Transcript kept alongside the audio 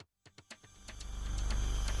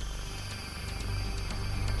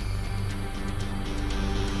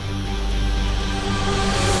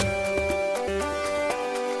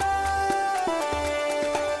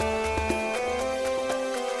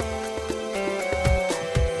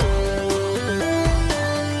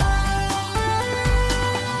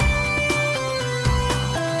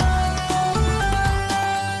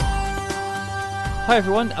Hi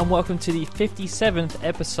everyone, and welcome to the 57th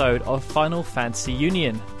episode of Final Fantasy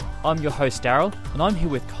Union. I'm your host Daryl, and I'm here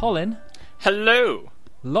with Colin. Hello.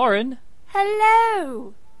 Lauren.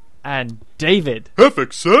 Hello. And David.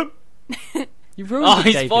 FXN? You ruined Oh, it,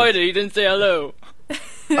 he David. spoiled it. He didn't say hello.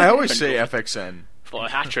 I always say FXN. For a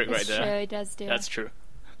hat trick right That's there. true, he does do. That's true.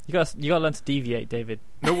 You got to learn to deviate, David.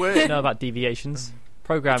 No way. You know about deviations,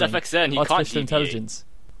 programming, It's FXN, he can't artificial deviate. intelligence.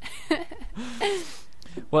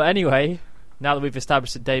 Well, anyway, now that we've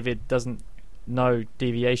established that David doesn't know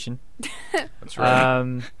deviation, That's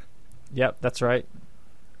right. yep, that's right.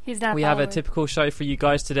 He's not. We have a follower. typical show for you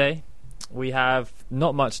guys today. We have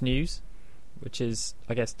not much news, which is,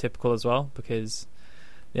 I guess, typical as well, because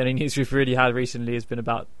the only news we've really had recently has been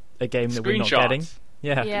about a game that we're not getting.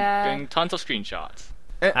 Yeah. Yeah. Getting tons of screenshots.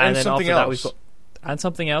 and then something after that else. we've got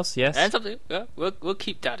something else, yes. And something. Yeah, we'll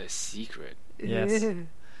keep that a secret. Yes.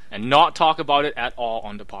 And not talk about it at all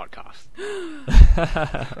on the podcast.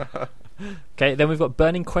 Okay, then we've got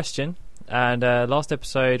Burning Question. And last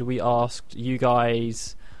episode we asked you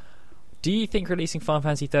guys, do you think releasing Final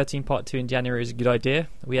Fantasy 13 Part 2 in January is a good idea?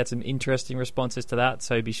 We had some interesting responses to that,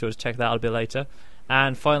 so be sure to check that out a bit later.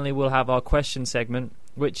 And finally we'll have our question segment,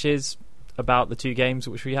 which is about the two games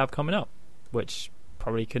which we have coming up, which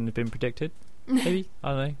probably couldn't have been predicted. Maybe? I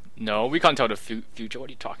don't know. No, we can't tell the future. What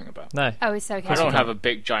are you talking about? No. Oh, he's so I casual. don't have a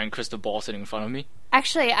big giant crystal ball sitting in front of me.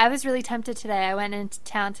 Actually, I was really tempted today. I went into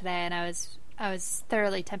town today, and I was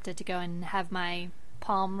thoroughly tempted to go and have my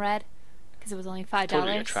palm read because it was only $5.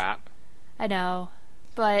 Totally a trap. I know,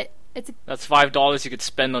 but That's $5 you could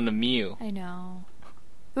spend on the meal. I know,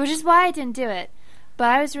 which is why I didn't do it. But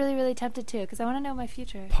I was really, really tempted to because I want to know my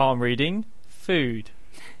future. Palm reading, food.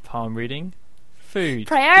 Palm reading, food.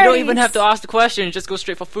 Priorities. You don't even have to ask the question. Just go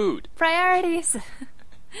straight for food. Priorities.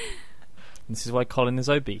 This is why Colin is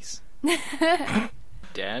obese.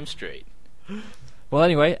 Damn straight. Well,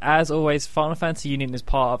 anyway, as always, Final Fantasy Union is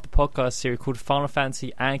part of the podcast series called Final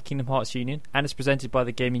Fantasy and Kingdom Hearts Union, and it's presented by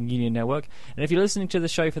the Gaming Union Network. And if you're listening to the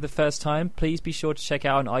show for the first time, please be sure to check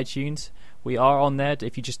out on iTunes. We are on there.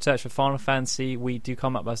 If you just search for Final Fantasy, we do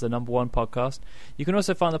come up as the #1 podcast. You can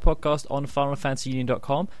also find the podcast on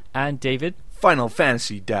FinalFantasyUnion.com. And David,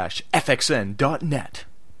 FinalFantasy-FXN.net.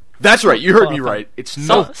 That's right, you heard me right. It's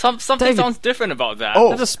not... Something David. sounds different about that. Oh.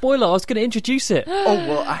 there's a spoiler. I was going to introduce it. Oh,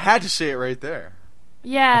 well, I had to say it right there.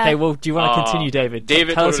 Yeah. Okay, well, do you want to continue, David?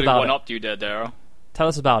 David Tell us totally about one it. upped you there, Daryl. Tell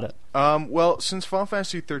us about it. Well, since Final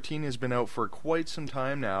Fantasy 13 has been out for quite some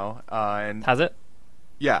time now, and... Has it?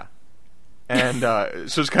 Yeah. And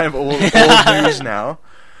so it's kind of old news now.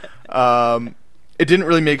 It didn't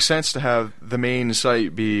really make sense to have the main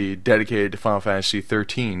site be dedicated to Final Fantasy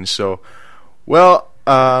 13. So, well,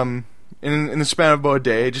 in the span of about a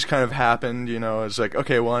day, it just kind of happened. You know, it's like,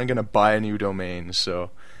 okay, well, I'm going to buy a new domain. So,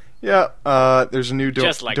 yeah, there's a new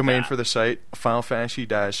Just like domain that. for the site,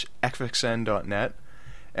 FinalFantasy-FXN.net.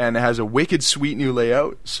 And it has a wicked sweet new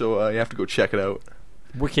layout, so you have to go check it out.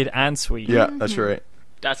 Wicked and sweet. Yeah, that's right.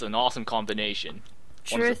 That's an awesome combination.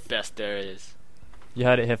 One of Truth. the best there is. You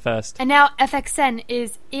heard it here first. And now FXN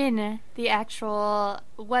is in the actual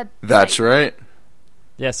web. That's right.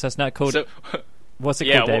 Yes, so it's not called... So, what's it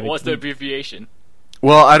yeah, called, David? what's the abbreviation?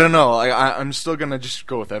 Well, I don't know. I'm still gonna just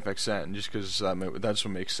go with FXN, just because that's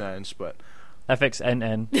what makes sense. But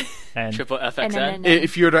FXNN. N. Triple And FXN? then-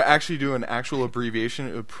 if you were to actually do an actual abbreviation,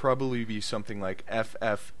 it would probably be something like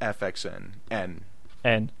FFFXN. N.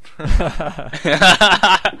 N.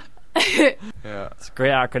 Yeah. It's a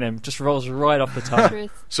great acronym. Just rolls right off the tongue.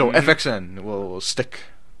 Truth. So FXN will stick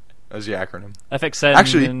as the acronym. FXN.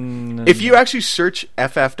 Actually, if you actually search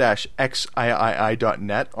ff-xiii.net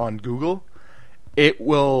on Google, it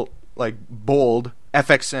will like bold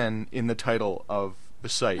FXN in the title of the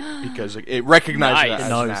site because it recognizes Nice. that as It an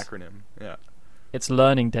knows. acronym. Yeah, It's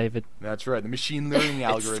learning, David. that's right. The machine learning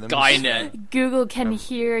algorithm. Skynet. Google can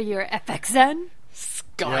hear your FXN.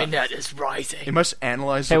 Skynet is rising. It must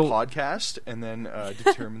analyze Hey, the well- podcast and then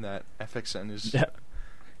determine that FXN is Yeah.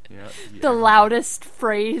 The loudest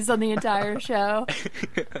phrase on the entire show.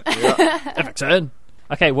 FXN.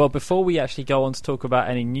 Okay, well, before we actually go on to talk about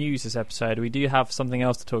any news this episode, we do have something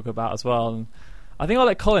else to talk about as well. And I think I'll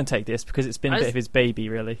let Colin take this because it's been a bit of his baby,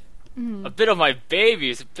 really. A bit of my baby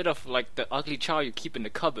is a bit of like the ugly child you keep in the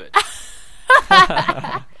cupboard.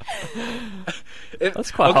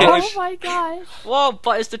 That's quite Okay. harsh. Oh my gosh. Well,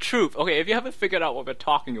 but it's the truth. Okay, if you haven't figured out what we're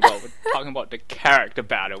talking about, we're talking about the character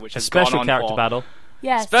battle, which A has gone special on character for battle.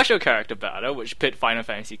 Yes. special character battle, which pit Final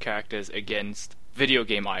Fantasy characters against video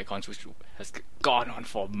game icons, which has gone on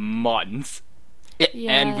for months.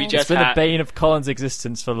 And we Yes. just It's been the had... bane of Colin's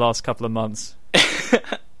existence for the last couple of months.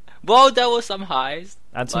 Well, there were some highs,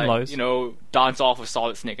 And some like, lows. You know, dance off with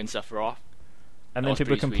Solid Snake and Sephiroth. And that then was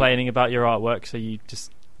people are pretty sweet. complaining about your artwork, so you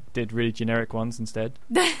just did really generic ones instead.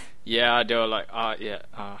 Yeah, they were like,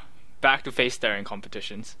 back to face staring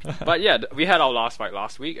competitions. But yeah, we had our last fight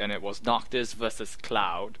last week, and it was Noctis versus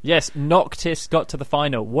Cloud. Yes, Noctis got to the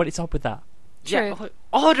final. What is up with that? True. Yeah,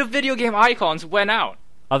 all the video game icons went out.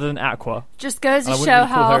 Other than Aqua. Just goes to I wouldn't show really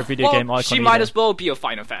call her how a video game icon she might either. as well be a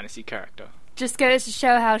Final Fantasy character. just goes to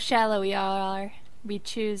show how shallow we all are. We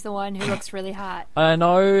choose the one who looks really hot. I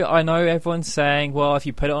know everyone's saying, well, if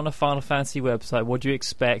you put it on a Final Fantasy website, what do you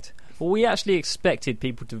expect? Well, we actually expected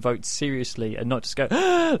people to vote seriously and not just go,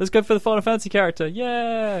 let's go for the Final Fantasy character,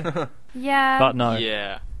 yeah! Yeah. But no.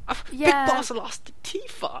 Yeah. Yeah. Big Boss lost to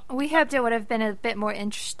Tifa. We hoped it would have been a bit more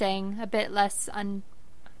interesting, a bit less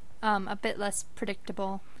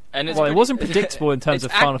predictable. And it's Well, it pretty- wasn't predictable in terms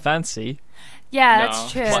it's of Final Fantasy. Yeah, No.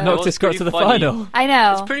 that's true. But Noctis was got pretty to the funny. final. I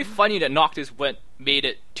know. It's pretty funny that Noctis made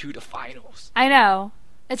it to the finals. I know.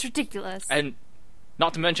 It's ridiculous. And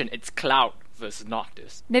not to mention, it's Cloud versus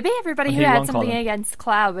Noctis. Maybe everybody And who he had won, something Colin. against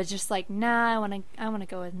Cloud was just like, nah, I want to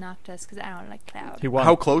go with Noctis because I don't like Cloud. Who won?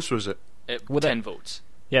 How close was it? Well, 10 votes.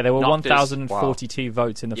 Yeah, there were Noctis- 1,042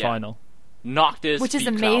 votes in the Yeah. final. Noctis Which is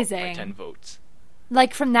beat Cloud amazing. by 10 votes.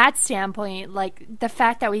 Like, from that standpoint, like, the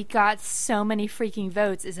fact that we got so many freaking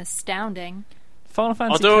votes is astounding. Final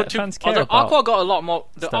Fantasy Although, fans care although about. Aqua got a lot more.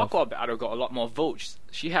 The stuff. Aqua battle got a lot more votes.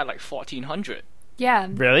 She had like 1,400. Yeah.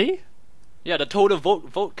 Really? Yeah, the total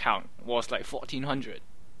vote count was like 1,400.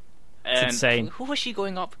 And insane. Who was she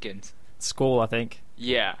going up against? Skull, I think.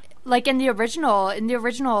 Yeah, Like, in the original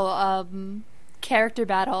character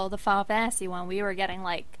battle, the Final Fantasy one, we were getting,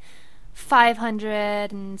 like,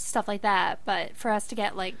 500 and stuff like that. But for us to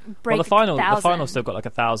get, like, break Well, the final 1,000, still got like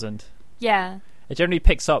 1,000. Yeah. It generally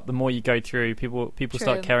picks up the more you go through. People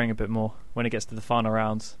start True. caring a bit more when it gets to the final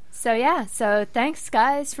rounds. So, yeah. So, thanks,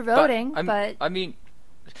 guys, for voting. But, I mean,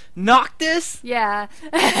 Noctis. yeah.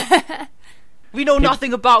 We know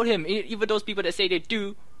nothing about him. Even those people that say they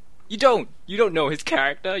do, you don't. You don't know his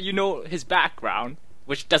character. You know his background,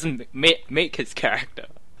 which doesn't make his character.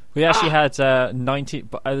 We actually had 90.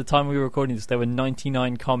 But at the time we were recording this, there were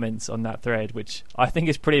 99 comments on that thread, which I think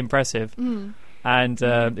is pretty impressive. And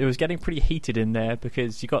it was getting pretty heated in there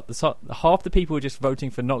because you got half the people were just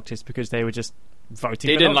voting for Noctis because they were just voting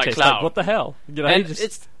They for didn't like Noctis. Cloud. What the hell? You know, And just,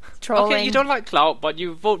 it's Trolling. okay. You don't like Cloud, but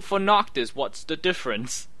you vote for Noctis. What's the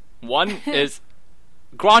difference? One is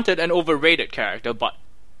granted an overrated character, but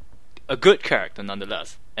a good character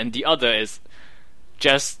nonetheless, and the other is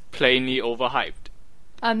just plainly overhyped.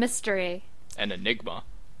 A mystery. An enigma.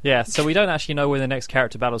 yeah. So we don't actually know where the next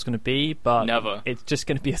character battle is going to be, but Never. It's just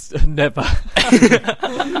going to be never.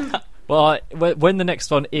 Well, when the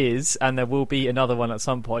next one is, and there will be another one at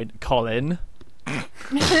some point, Colin.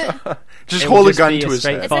 Just it hold will a gun be to his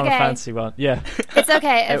straight head. It's Final okay. Fantasy one. Yeah, It's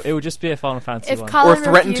okay. it will just be a Final Fantasy if one. Colin Or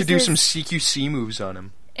threaten to do refuses- some CQC moves on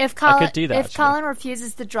him. If Colin, could do that, if actually. Colin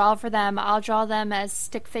refuses to draw for them, I'll draw them as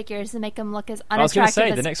stick figures and make them look as I was going to unattractive say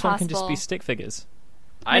as the next possible. one can just be stick figures.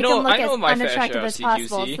 I Make know. them look I know as my fair unattractive share of as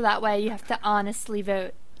possible, CQC. so that way you have to honestly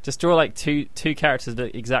vote. Just draw like two characters that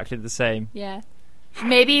look exactly the same. Yeah,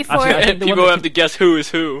 maybe for Actually, I think And the one people that have to guess who is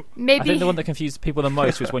who. I maybe think the one that confused people the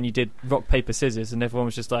most was when you did rock paper scissors, and everyone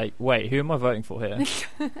was just like, "Wait, who am I voting for here?"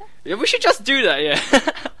 Yeah, we should just do that.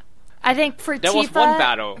 Yeah. I think for There Tifa, was one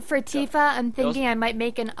battle. For Tifa, I'm thinking I might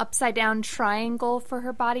make an upside down triangle for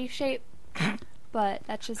her body shape, but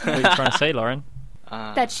that's just What are you trying to say, Lauren?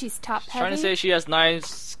 that she's top heavy. Trying to say she has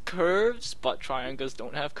nice curves, but triangles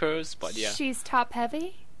don't have curves. But yeah. She's top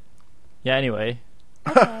heavy. Yeah. Anyway,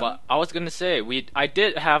 Okay. But I was gonna say I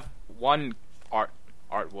did have one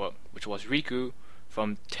artwork, which was Riku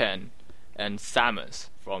from 10 and Samus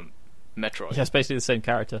from Metroid. yeah, it's basically the same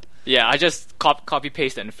character. Yeah, I just copy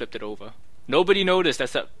pasted and flipped it over. Nobody noticed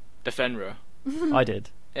except the Fenrir. I did.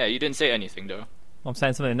 Yeah, you didn't say anything though. I'm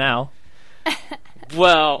saying something now.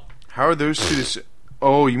 Well, How are those two?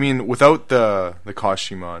 Oh, you mean without the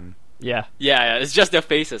costume on? Yeah. yeah, it's just their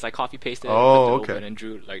faces. I copy pasted and Oh, flipped it okay. over and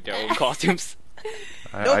drew like their own costumes.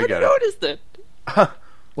 I Nobody get it. noticed it.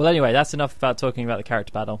 Well, anyway, that's enough about talking about the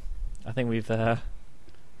character battle. I think we've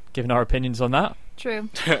given our opinions on that. True.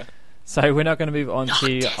 So we're now going to move on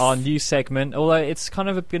to our new segment, although it's kind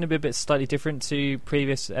of going to be a bit slightly different to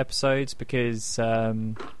previous episodes because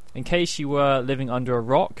in case you were living under a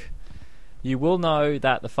rock, you will know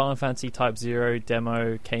that the Final Fantasy Type 0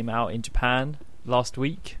 demo came out in Japan last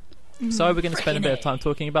week. So we're going to spend a bit of time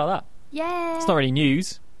talking about that. Yeah. It's not really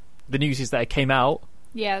news. The news is that it came out.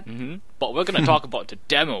 Yeah. But we're gonna talk about the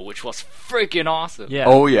demo, which was freaking awesome. Yeah.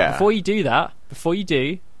 Oh, yeah. Before you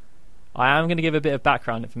do, I am going to give a bit of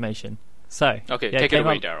background information. So, Okay, yeah, take it came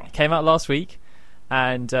away, out- Daryl. Came out last week,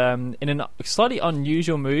 and in a slightly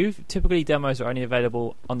unusual move, typically demos are only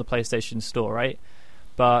available on the PlayStation Store, right?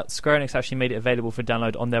 But Square Enix actually made it available for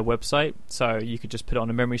download on their website, so you could just put it on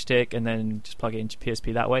a memory stick and then just plug it into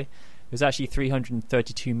PSP that way. It was actually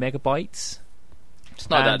 332 megabytes. It's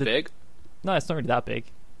not And that big. No, it's not really that big.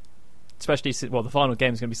 Especially since, well, the final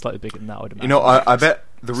game is going to be slightly bigger than that, I would imagine. You know, I bet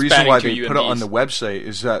the reason Spanning why two they put it on UMBs. the website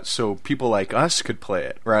is that so people like us could play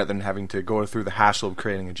it rather than having to go through the hassle of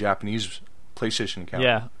creating a Japanese PlayStation account.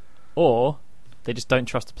 Yeah. Or they just don't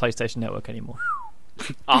trust the PlayStation Network anymore.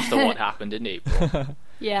 After what happened in April.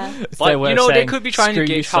 Yeah. It's their But, way you of know, they saying, could be trying "Screw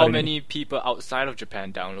to you, gauge how Sony." many people outside of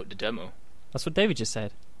Japan download the demo. That's what David just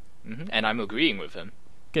said. And I'm agreeing with him.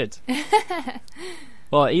 Good.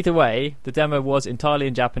 Well, either way, the demo was entirely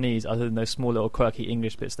in Japanese, other than those small little quirky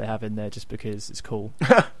English bits they have in there, just because it's cool.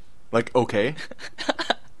 Like, okay.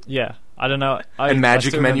 Yeah, I don't know. And magic I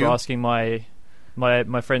still remember menu? asking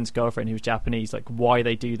my friend's girlfriend, who was Japanese, like why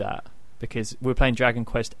they do that, because we were playing Dragon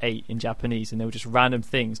Quest VIII in Japanese, and they were just random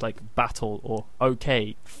things like battle or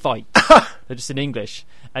okay, fight. They're just in English,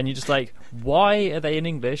 and you're just like, why are they in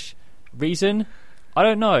English? Reason? I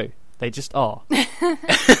don't know. They just are.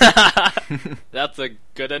 That's a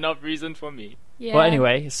good enough reason for me. Yeah. Well,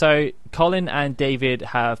 anyway, so Colin and David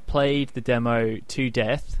have played the demo to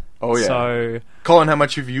death. Oh, yeah. So Colin, how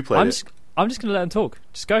much have you played I'm it? just gonna let them talk.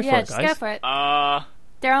 Just go for Yeah, it, just guys. go for it. Uh,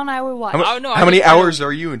 Daryl and I were what? How, Oh, no, how I many just kinda hours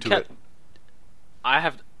are you into kept- it? I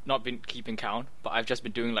have not been keeping count, but I've just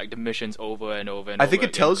been doing like the missions over and over and I over think it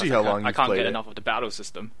again tells you because how long I you've can't played get it. enough of the battle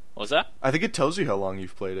system. What's that? I think it tells you how long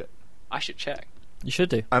you've played it. I should check. You should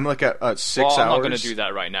do. I'm like at 6 Well, hours. I'm not going to do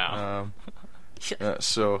that right now.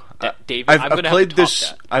 So David, I've I'm going to played have to this.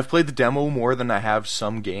 top that. I've played the demo more than I have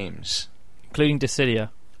some games. Including Dissidia.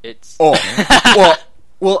 It's Oh,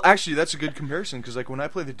 well, actually, that's a good comparison because like when I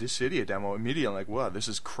play the Dissidia demo, immediately I'm like, wow, this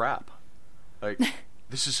is crap. Like,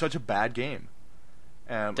 this is such a bad game.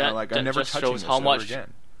 And That- I'm that never just touching shows this how ever much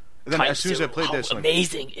again. And then as soon as I played how this, I'm like,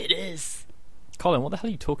 amazing it is. Colin, what the hell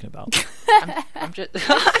are you talking about? I'm just,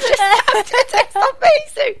 it's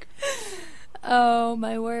amazing. Oh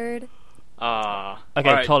my word. Okay,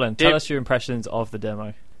 alright, Colin, tell Dave- us your impressions of the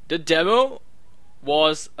demo. The demo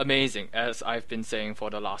was amazing, as I've been saying for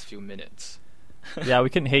the last few minutes. Yeah, we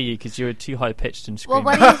couldn't hear you because you were too high pitched and Well, screaming.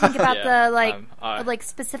 what do you think about Yeah, the like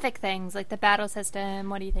specific things, like the battle system?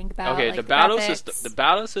 What do you think about? Okay, like, the battle graphics? system. The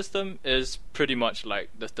battle system is pretty much like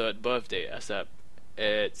the third birthday, except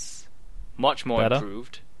it's much more Better?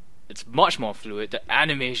 improved. It's much more fluid. The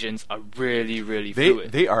animations are really, really they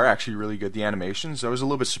fluid. they are actually really good. The animations, I was a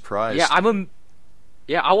little bit surprised.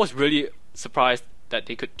 Yeah, I was really surprised that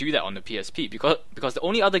they could do that on the PSP because the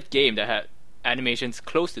only other game that had animations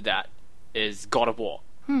close to that is God of War.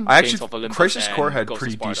 I Chains actually of Olympus Crisis and Core had Ghost of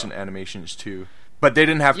pretty Sparta. decent animations too, but they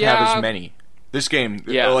didn't have to have Yeah. as many. This game,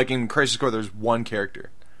 Yeah. like in Crisis Core, there's one character,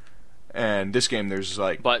 and this game there's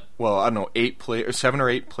like, But- well, I don't know, 7 or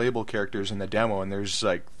 8 playable characters in the demo, and there's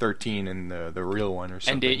like 13 in the real one or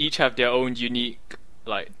something. And they each have their own unique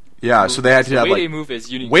like. yeah, so they had to the have way they like move is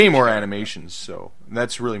unique. to way each more character. animations, so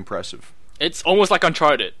that's really impressive. It's almost like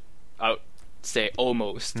Uncharted. I would say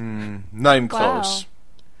almost. Not even Wow. close.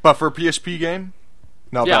 But for a PSP game,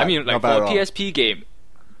 not Yeah, bad. I mean, like not bad for a at all. PSP game,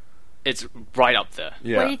 it's right up there.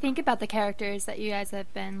 Yeah. What do you think about the characters that you guys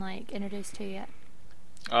have been like introduced to yet?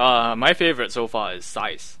 My favorite so far is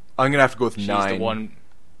Scythe. I'm gonna have to go with She's 9. the one.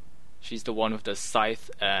 She's the one with the scythe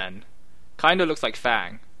and kind of looks like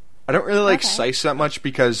Fang. I don't really like Okay. Scythe that much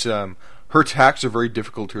because her attacks are very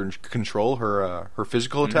difficult to control. Her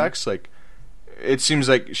physical Mm-hmm. attacks, like it seems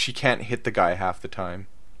like she can't hit the guy half the time.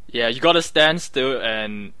 Yeah, you gotta stand still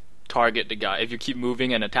and target the guy. If you keep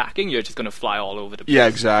moving and attacking, you're just gonna fly all over the place. Yeah,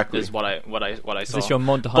 exactly. This is what I Is saw. this your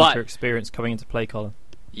Monster But- Hunter experience coming into play, Colin?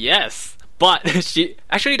 Yes, but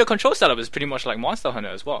the control setup is pretty much like Monster Hunter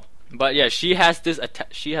as well. But yeah, she has this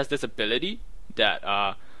ability that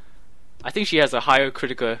I think she has a higher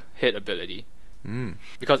critical hit ability.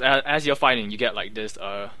 Because as you're fighting, you get like this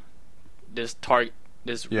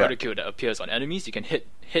Yeah. reticule that appears on enemies. You can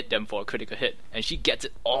hit them for a critical hit, and she gets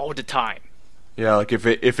it all the time. Yeah, like if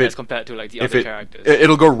it As compared to like the if other it characters.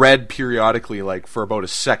 it'll go red periodically, like for about a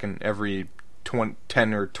second every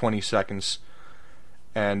 10 or 20 seconds.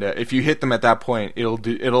 And if you hit them at that point,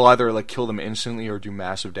 it'll either like kill them instantly or do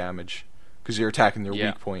massive damage because you're attacking their Yeah.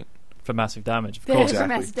 weak point. For massive damage, of Bit course. of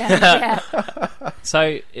a Exactly. mess down, yeah.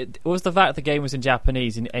 So, was the fact the game was in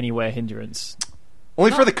Japanese in any way a hindrance?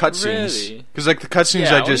 Only for Not the cutscenes, really. because like the cutscenes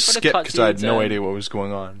Yeah, I only just for the skipped because I had cutscenes no and- idea what was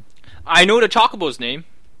going on. I know the Chocobo's name.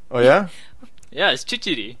 Oh yeah, Yeah, it's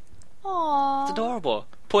Chichiri. Aww. It's adorable.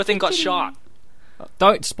 Poor thing got Chichiri. shot.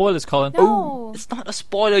 Don't spoilers, Colin. No. It's not a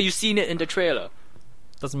spoiler. You've seen it in the trailer.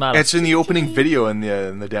 Doesn't matter. It's in the opening video in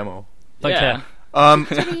the demo. Don't care.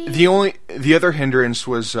 The other hindrance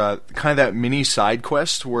was kind of that mini side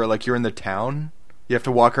quest where like you're in the town. You have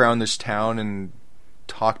to walk around this town and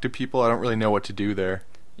talk to people. I don't really know what to do there.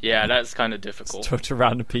 Yeah, that's kind of difficult. Talk to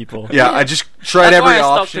random people. Yeah, I just tried That's why every I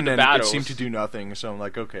stuck to option the and it battles. seemed to do nothing. So I'm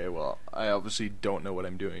like, okay, well, I obviously don't know what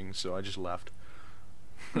I'm doing, so I just left.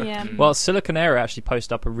 Yeah. Well, Siliconera actually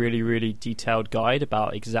posted up a really, really detailed guide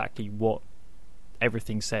about exactly what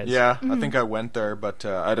everything says. Yeah, I think I went there, but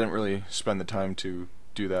I didn't really spend the time to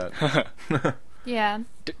do that. Yeah.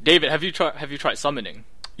 David, have you tried summoning?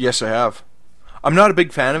 Yes, I have. I'm not a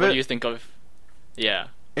big fan of What it. do you think of? Yeah,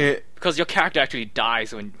 It because your character actually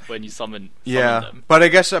dies when you summon yeah, them. but I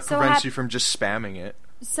guess that So prevents hap- you from just spamming it.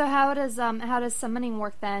 So how does summoning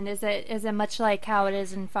work then? Is it much like how it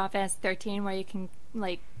is in Final Fantasy 13 where you can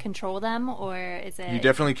like control them, or is it? You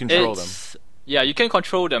definitely control them. Yeah, you can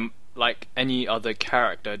control them like any other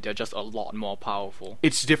character. They're just a lot more powerful.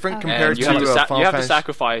 It's different Okay. compared And you to have to, Final you have to Fantasy.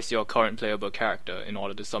 sacrifice your current playable character in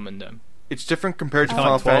order to summon them. It's different compared to Like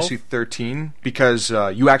Final 12? Fantasy 13 because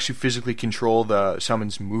you actually physically control the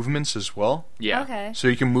summon's movements as well. Yeah. Okay. So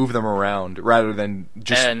you can move them around rather than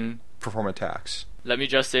just And perform attacks. let me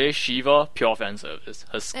just say, Shiva, pure fan service.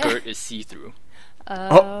 Her skirt is see-through.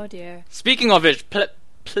 Oh dear. Speaking of which,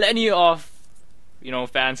 plenty of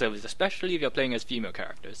fan service, especially if you're playing as female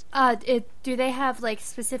characters. Do they have like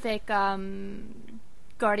specific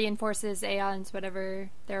Guardian Forces, Aeons, whatever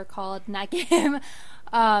they're called in that game?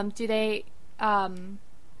 Do they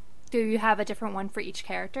do you have a different one for each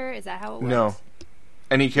character? Is that how it works? No.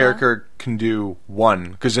 Any character can do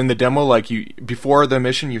one because in the demo, like before the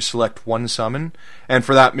mission, you select one summon, and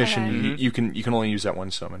for that mission, Okay. you can only use that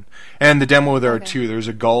one summon. And the demo, there are Okay. two. There's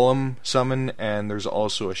a Golem summon, and there's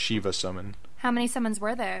also a Shiva summon. How many summons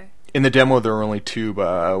were there? In the demo, there were only two, but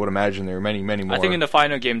I would imagine there are many, many more. I think in the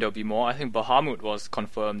final game there'll be more. I think Bahamut was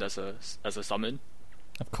confirmed as a summon.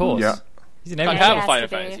 Of course. Yeah. He's in You can't everything. have has a Final to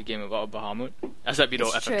be. Fantasy game without Bahamut, except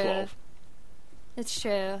It's true. FF12. It's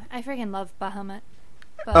true. I freaking love Bahamut.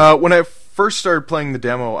 But, When I first started playing the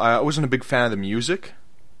demo, I wasn't a big fan of the music.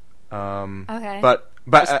 okay. But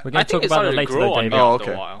We're I going to think talk it about started it to later, grow though, on me David. Oh, after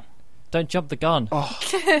okay. a while. Don't jump the gun.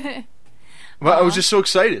 But I was just so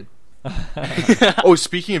excited. Oh,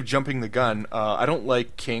 speaking of jumping the gun, I don't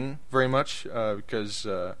like King very much because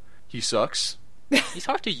he sucks. He's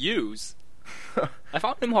hard to use. I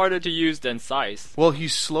found him harder to use than Size. Well,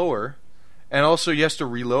 he's slower, and also he has to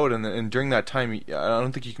reload, and during that time, I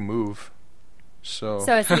don't think he can move. So,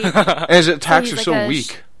 so is he? and his attacks he's are like so a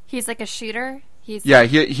weak. He's like a shooter. He's Yeah,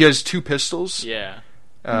 he has two pistols, Yeah.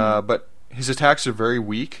 but his attacks are very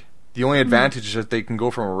weak. The only advantage is that they can go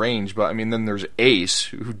from a range, but I mean, then there's Ace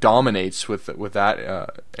who dominates with that area.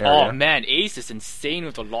 Oh man, Ace is insane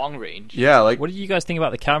with the long range. Yeah, like What do you guys think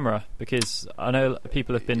about the camera? Because I know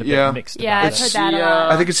people have been a Yeah. bit mixed Yeah, about I've it. heard that a Yeah.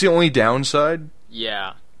 lot. I think it's the only downside.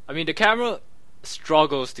 Yeah. I mean, the camera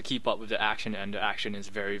struggles to keep up with the action, and the action is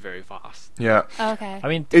very, very fast. Yeah, Okay. I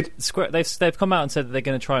mean, It- Square they've come out and said that they're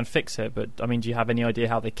going to try and fix it, but I mean, do you have any idea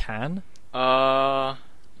how they can?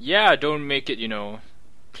 Yeah, don't make it,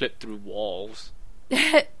 clip through walls.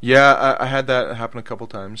 yeah, I had that happen a couple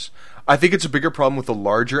times. I think it's a bigger problem with the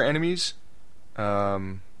larger enemies.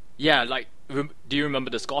 Yeah, like, do you remember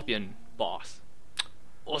the Scorpion boss?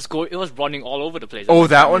 It was running all over the place. Oh, The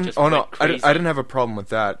that camera one? just Oh, no. went I crazy. didn't have a problem with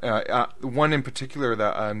that. One in particular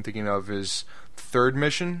that I'm thinking of is third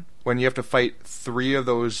mission, when you have to fight three of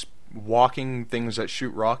those walking things that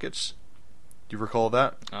shoot rockets. Do you recall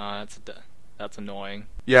that? That's annoying.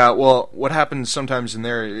 Yeah, well, what happens sometimes in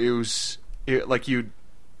there, like you'd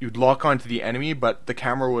lock onto the enemy, but the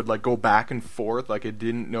camera would like go back and forth, like it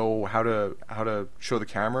didn't know how to show the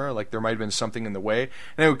camera, like there might have been something in the way,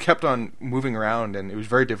 and it kept on moving around, and it was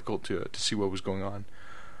very difficult to see what was going on.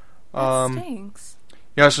 That stinks.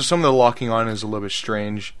 Yeah, so some of the locking on is a little bit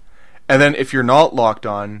strange, and then if you're not locked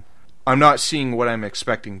on, I'm not seeing what I'm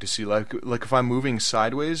expecting to see. Like if I'm moving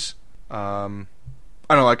sideways, I don't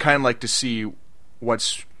know. I kind of like to see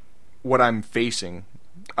what I'm facing.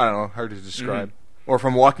 I don't know, hard to describe. Or if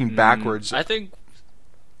I'm walking backwards, I think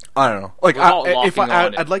I don't know. Like Without if locking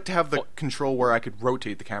on I'd it. like to have the control where I could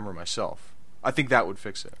rotate the camera myself. I think that would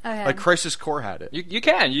fix it. Okay. Like Crisis Core had it. you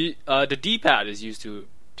can. The D-pad is used to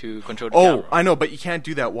control the Oh, camera. I know, but you can't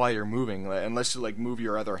do that while you're moving, unless you like move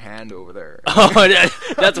your other hand over there.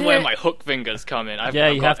 That's where my hook fingers come in. I've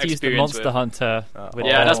You got have to use the experience Monster with- Hunter.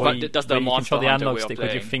 Yeah, that's where what- you- that's the where you Monster control the Hunter analog way of stick with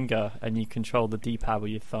your playing. finger, and you control the D-pad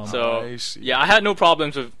with your thumb. So I see. yeah, I had no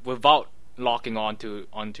problems without locking onto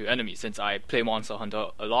enemies. Since I play Monster Hunter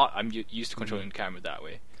a lot, I'm used to controlling the camera that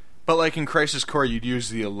way. But like in Crisis Core, you'd use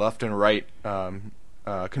the left and right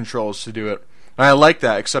controls to do it. And I like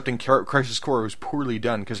that, except in Crisis Core it was poorly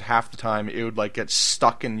done because half the time it would like get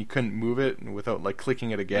stuck and you couldn't move it without like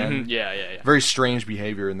clicking it again. Yeah. Very strange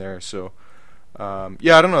behavior in there. So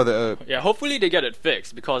yeah, I don't know. Hopefully they get it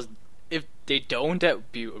fixed, because if they don't, that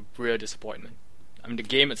would be a real disappointment. I mean, the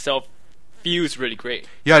game itself feels really great.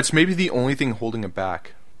 Yeah, it's maybe the only thing holding it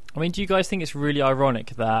back. I mean, do you guys think it's really ironic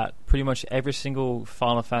that pretty much every single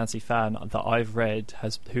Final Fantasy fan that I've read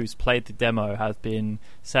who's played the demo has been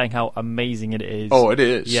saying how amazing it is? Oh, it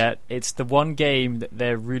is. Yet it's the one game that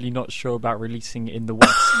they're really not sure about releasing in the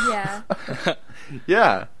West. Yeah.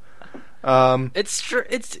 Yeah. It's true.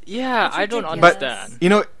 I don't ridiculous. understand. You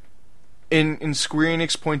know, in Square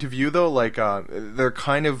Enix point of view though, like they're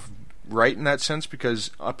kind of right in that sense,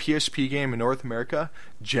 because a PSP game in North America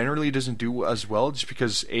generally doesn't do as well just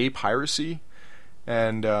because piracy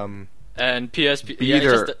and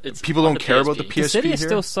PSP. people don't care about the The PSP City here.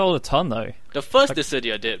 still sold a ton though. The first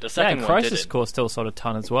Dissidia did. The second and one Crisis didn't. Core still sold a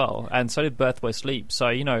ton as well, and so did Birth by Sleep.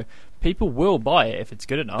 So people will buy it if it's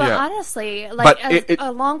good enough. But Yeah. honestly, But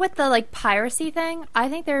along with the like piracy thing, I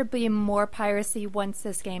think there would be more piracy once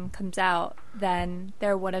this game comes out than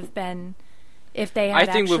there would have been if they had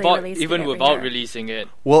I think actually released it even every without year. releasing it,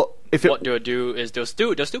 Well, if what they'll do is they'll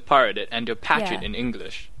still pirate it and they'll patch Yeah. it in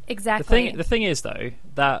English. Exactly. The thing is though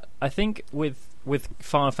that I think with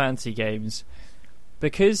Final Fantasy games,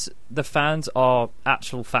 because the fans are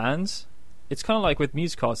actual fans, it's kind of like with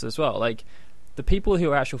music artists as well. Like the people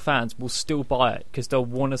who are actual fans will still buy it because they'll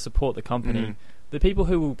want to support the company. Mhm. The people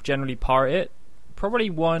who will generally pirate it probably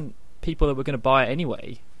want people that were going to buy it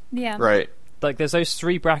anyway. Yeah. right. Like there's those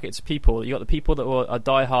three brackets of people. You got the people that are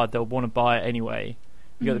diehard, they'll want to buy it anyway.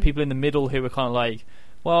 You got the people in the middle who are kind of like,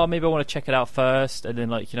 well, maybe I want to check it out first, and then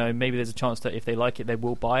maybe there's a chance that if they like it, they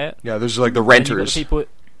will buy it. Yeah, there's like the And you've got renters. the people,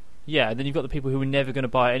 and then you've got the people who were never going to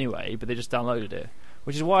buy it anyway, but they just downloaded it.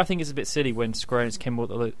 Which is why I think it's a bit silly when Square Enix came up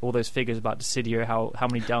with all those figures about Dissidia, how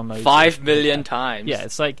many downloads. 5 million times. Yeah,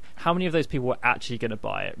 it's like, how many of those people were actually going to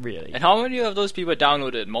buy it, really? And how many of those people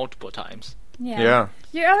downloaded it multiple times? Yeah.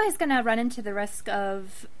 You're always going to run into the risk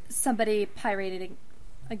of somebody pirating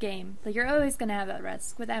a game. Like you're always going to have that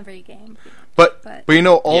risk with every game. But But-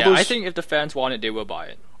 all those I think if the fans want it, they will buy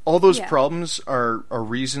it. all those Yeah. problems are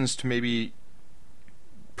reasons to maybe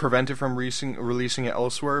prevent it from releasing it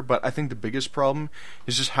elsewhere. But I think the biggest problem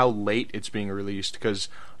is just how late it's being released. Because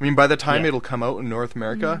I mean, by the time Yeah. it'll come out in North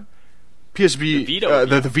America, PSV The Vita will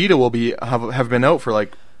be the Vita will be have been out for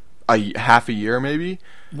like half a year maybe.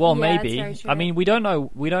 Well, Yeah, that's maybe. very true. I mean, we don't know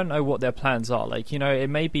what their plans are. Like, it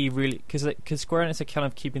may be really because Square Enix are kind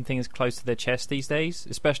of keeping things close to their chest these days,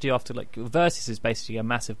 especially after like Versus is basically a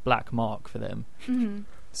massive black mark for them. Mhm.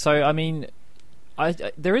 So, I mean,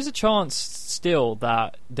 there is a chance still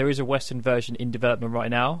that there is a Western version in development right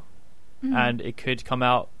now, and it could come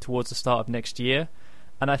out towards the start of next year.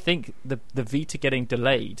 And I think the Vita getting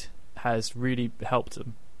delayed has really helped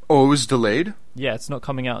them. Oh, it was delayed, Yeah, it's not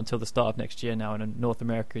coming out until the start of next year now in North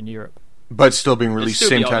America and Europe. but still being released It'll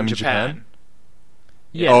still same be out time in Japan.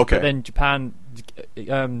 Yeah, Oh, okay. but then Japan,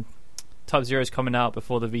 Type 0 is coming out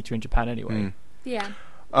before the Vita in Japan anyway. Mm. Yeah.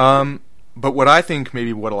 But what I think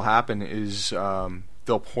maybe what'll happen is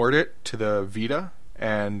they'll port it to the Vita,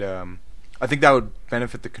 and I think that would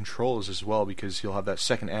benefit the controls as well because you'll have that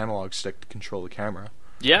second analog stick to control the camera.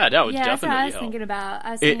 Yeah, that would Yeah, that's what I definitely was help. thinking about.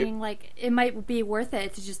 I was It- thinking like it might be worth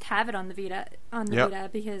it to just have it on the Vita Yep. Vita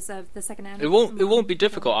because of the second It won't be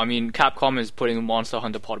difficult. I mean, Capcom is putting Monster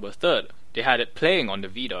Hunter Portable 3rd. They had it playing on the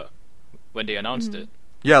Vita when they announced it.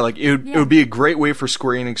 Yeah, like it Yeah. would be a great way for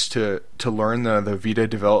Square Enix to learn the Vita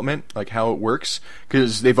development, like how it works,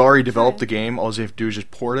 because they've already developed the game. All they have to do is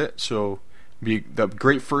just port it. So, be the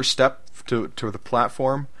great first step to the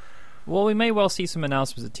platform. Well, we may well see some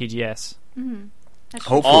announcements at TGS. That's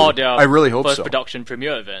true. Hopefully, Oh, their I really hope first so. production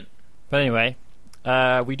premiere event. But anyway,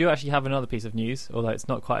 we do actually have another piece of news, although it's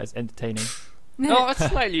not quite as entertaining. No, it's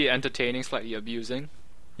slightly entertaining, slightly abusing.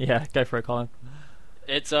 Yeah, go for it, Colin.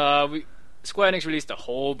 It's Square Enix released a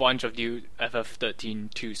whole bunch of new FF13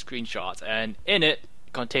 2 screenshots, and in it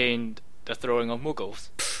contained the throwing of Muggles.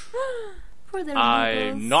 Poor little I'm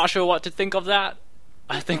Muggles. not sure what to think of that.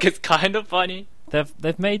 I think it's kind of funny.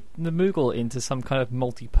 They've made the Moogle into some kind of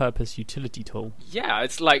multi-purpose utility tool. Yeah,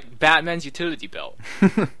 it's like Batman's utility belt.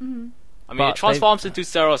 I mean, But it transforms into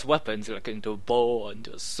Sarah's weapons, like into a bow,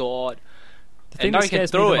 into a sword. The And thing now that you can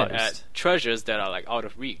scares me throw the it most, at treasures that are like out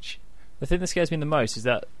of reach. the thing that scares me the most is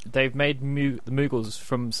that they've made the Moogles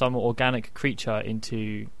from some organic creature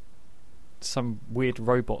into some weird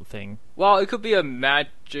robot thing. Well, it could be a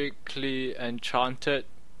magically enchanted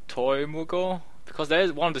toy Moogle, because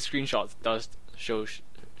there's one of the screenshots does show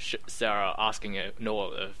Sarah asking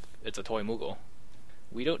Noah if it's a toy Moogle.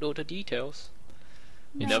 We don't know the details.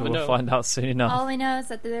 You never We'll know. find out soon enough. All I know is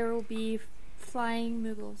that there will be flying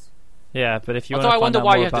Moogles. Yeah, but if you Although want I to find wonder out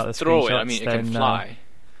why more you have about to the throw it. I screenshots, mean, it then, can fly.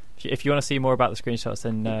 if you want to see more about the screenshots,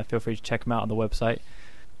 then feel free to check them out on the website.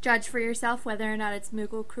 Judge for yourself whether or not it's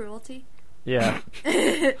Moogle cruelty. Yeah.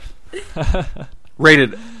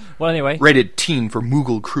 Rated Well, anyway, teen for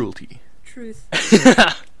Moogle cruelty. Truth.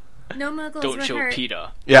 No Moogles Don't were show hurt.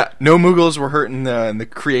 Peter. Yeah, no Moogles were hurt in the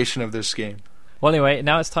creation of this game. Well, anyway,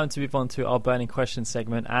 now it's time to move on to our burning questions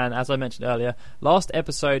segment. And as I mentioned earlier, last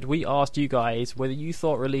episode we asked you guys whether you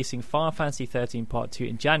thought releasing Final Fantasy 13 Part 2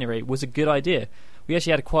 in January was a good idea. We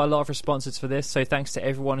actually had quite a lot of responses for this, so thanks to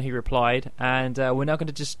everyone who replied. And we're now going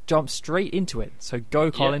to just jump straight into it. So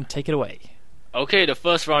go, Colin, take it away. Okay, the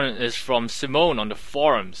first one is from Simone on the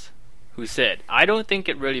forums, who said, "I don't think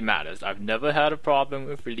it really matters. I've never had a problem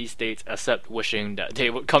with release dates except wishing that they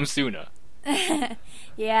would come sooner."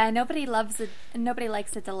 Yeah, nobody likes a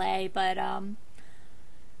delay, but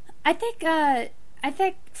I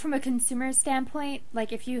think from a consumer standpoint,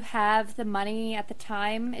 like if you have the money at the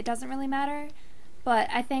time, it doesn't really matter. But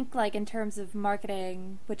I think like in terms of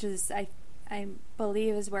marketing, which is I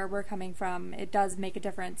believe is where we're coming from, it does make a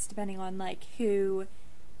difference depending on like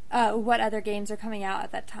what other games are coming out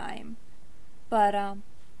at that time. But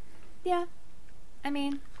yeah, I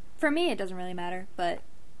mean, for me it doesn't really matter, but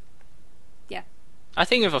yeah. I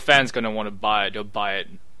think if a fan's gonna want to buy it, they'll buy it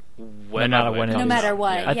whenever. when it No is. matter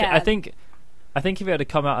what, I yeah. think if it had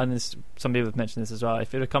come out, and some people have mentioned this as well,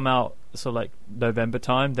 if it had come out sort of like November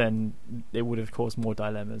time, then it would have caused more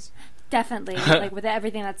dilemmas. Definitely, like with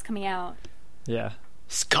everything that's coming out. Yeah.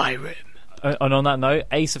 Skyrim. And on that note,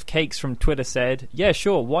 Ace of Cakes from Twitter said, "Yeah,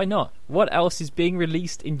 sure, why not? What else is being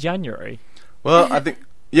released in January?" Well, I think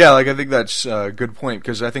that's a good point,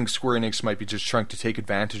 because I think Square Enix might be just trying to take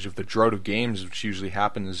advantage of the drought of games, which usually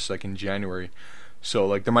happens like in January. So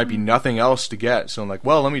like there might be nothing else to get. So I'm like,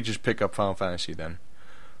 well, let me just pick up Final Fantasy then.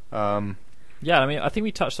 Yeah, I mean, I think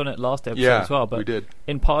we touched on it last episode Yeah, as well, but we did.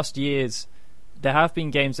 in past years, there have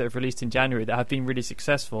been games that have released in January that have been really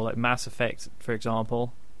successful, like Mass Effect, for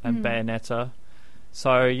example, and Bayonetta.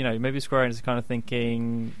 So, you know, maybe Square Enix is kind of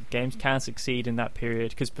thinking games can succeed in that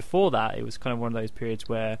period, because before that, it was kind of one of those periods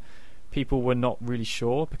where people were not really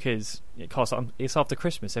sure, because it's after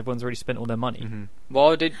Christmas, everyone's already spent all their money. Mm-hmm.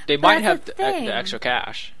 Well, they might That's have the the thing. extra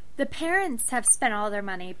cash. The parents have spent all their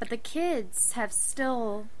money, but the kids have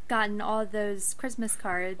still gotten all those Christmas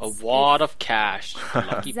cards. A wad of cash.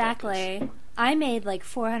 Lucky Exactly. I made like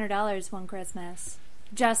 $400 one Christmas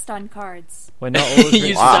just on cards. We're not all bumpers. as You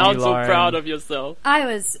rich as sound you, so Lauren. proud of yourself. I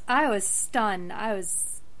was stunned. I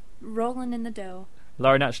was rolling in the dough.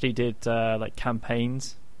 Lauren actually did like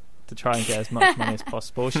campaigns to try and get as much money as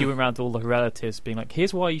possible. She went around to all the relatives being like,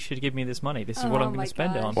 "Here's why you should give me this money. This is what Oh I'm going my to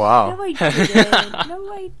spend it on." gosh. Wow. No, I didn't.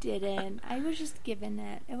 No, I didn't. I was just giving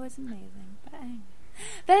it. It was amazing.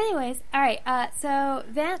 But anyways, all right. So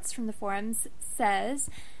Vance from the forums says,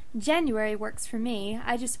 "January works for me.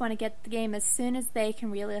 I just want to get the game as soon as they can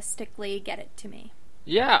realistically get it to me."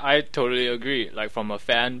 Yeah, I totally agree. Like from a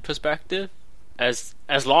fan perspective, as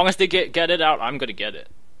long as they get it out, I'm gonna get it.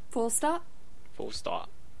 Full stop. Full stop.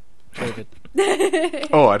 David.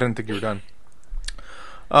 Oh, I didn't think you were done.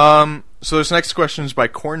 So this next question is by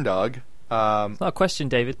Corndog. It's not a question,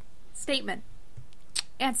 David. Statement.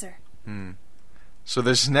 Answer. So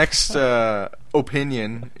this next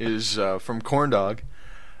opinion is from Corndog.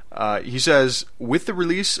 He says, with the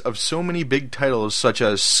release of so many big titles such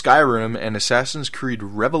as Skyrim and Assassin's Creed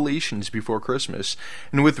Revelations before Christmas,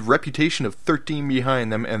 and with the reputation of 13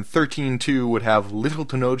 behind them, and 13-2 would have little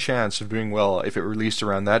to no chance of doing well if it released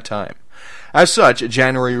around that time. As such, a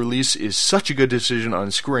January release is such a good decision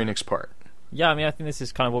on Square Enix's part. Yeah, I mean, I think this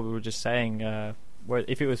is kind of what we were just saying. Where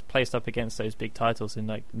if it was placed up against those big titles in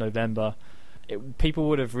like November, people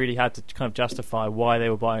would have really had to kind of justify why they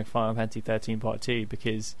were buying Final Fantasy 13 Part 2,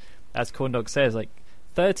 because, as Corndog says, like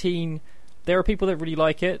 13, there are people that really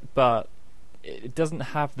like it, but it doesn't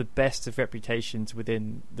have the best of reputations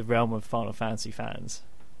within the realm of Final Fantasy fans.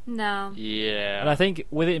 No. Yeah. And I think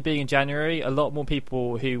with it being in January, a lot more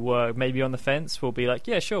people who were maybe on the fence will be like,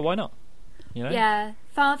 yeah, sure, why not? You know? Yeah.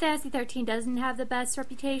 Final Fantasy 13 doesn't have the best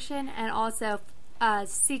reputation, and also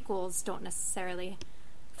sequels don't necessarily.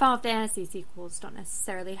 Final Fantasy sequels don't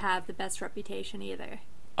necessarily have the best reputation either.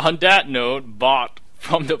 On that note, Bot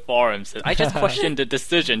from the forums says, "I just questioned the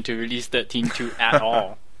decision to release 13-2 at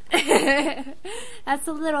all." That's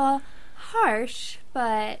a little harsh,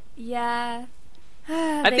 but yeah.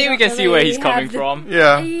 I think we can see where he's coming from.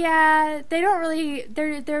 Yeah. Yeah, they don't really.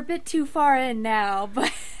 They're a bit too far in now,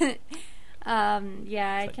 but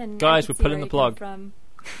yeah, I can. Guys, I we're can see pulling where the you plug. come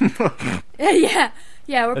from. yeah,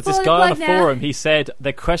 we're There's pulling this the guy on plug the now. forum. He said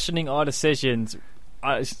they're questioning our decisions.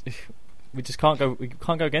 We just can't go. We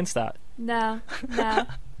can't go against that. No.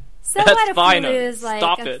 So That's what if fine. we lose like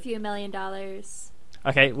Stop a it. few $1 million?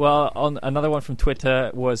 Okay, well, on another one from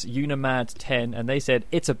Twitter was Unimad10, and they said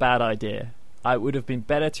it's a bad idea. It would have been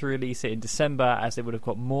better to release it in December, as it would have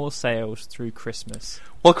got more sales through Christmas.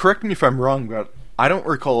 Well, correct me if I'm wrong, but I don't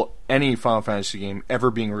recall any Final Fantasy game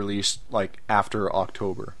ever being released like after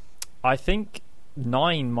October. I think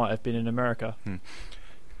 9 might have been in America.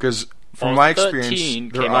 Because from Well, my 13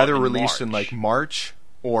 experience, they're came out either in released in March. like March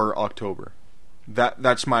or October.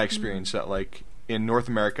 That's my experience. That like in North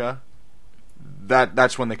America,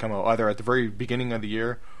 that's when they come out, either at the very beginning of the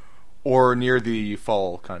year or near the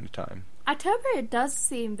fall kind of time. October, it does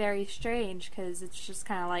seem very strange because it's just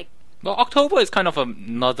kind of like, Well, October is kind of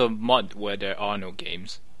another month where there are no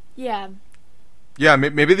games. yeah. Yeah,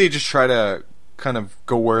 maybe they just try to kind of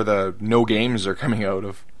go where the no games are coming out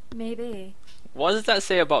of. Maybe. What does that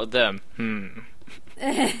say about them?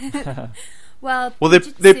 Well, Well, they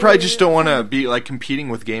probably Fujitsu- just don't want to be like competing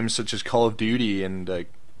with games such as Call of Duty and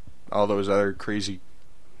like all those other crazy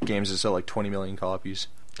games that sell like 20 million copies.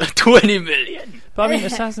 20 million. But I mean,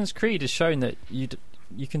 Assassin's Creed has shown that you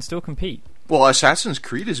can still compete. Well, Assassin's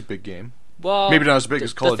Creed is a big game. Well, Maybe not as big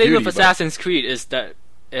as Call the of thing Duty, with but- Assassin's Creed is that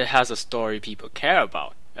it has a story people care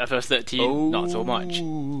about. FF13, not so much.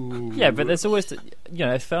 Yeah, but there's always,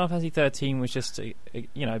 if Final Fantasy 13 was just,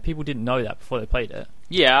 people didn't know that before they played it.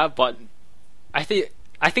 Yeah, but I think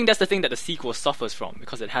that's the thing that the sequel suffers from,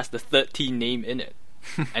 because it has the 13 name in it,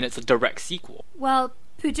 and it's a direct sequel. Well,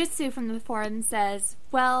 Fujitsu from the forum says,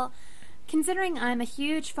 well, considering I'm a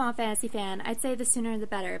huge Final Fantasy fan, I'd say the sooner the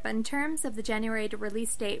better. But in terms of the January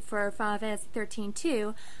release date for Final Fantasy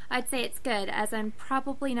 13-2, I'd say it's good, as I'm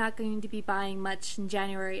probably not going to be buying much in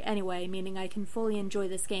January anyway, meaning I can fully enjoy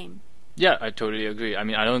this game. Yeah, I totally agree. I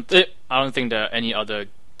mean, I don't think there are any other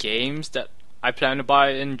games that I plan to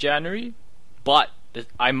buy in January, but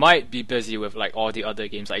I might be busy with like all the other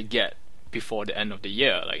games I get before the end of the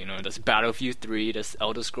year. Like, there's Battlefield 3, there's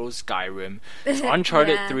Elder Scrolls Skyrim, there's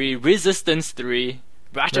Uncharted Yeah. 3, Resistance 3,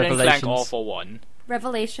 Ratchet and Clank Revelations. All for One.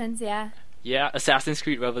 Revelations, yeah. Yeah, Assassin's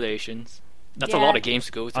Creed Revelations. That's a Yeah. lot of games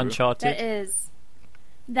to go through. Uncharted.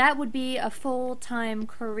 That would be a full-time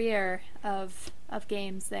career of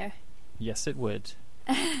games there. Yes, it would.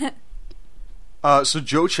 So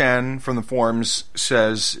Joe Chan from the forums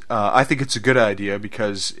says, I think it's a good idea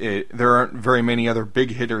because there aren't very many other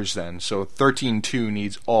big hitters then, so 13.2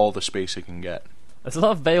 needs all the space it can get. There's a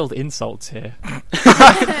lot of veiled insults here.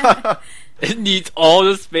 It needs all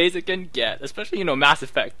the space it can get, especially Mass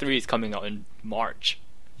Effect 3 is coming out in March.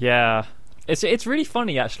 Yeah, it's really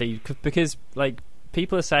funny actually because like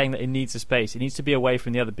people are saying that it needs the space, it needs to be away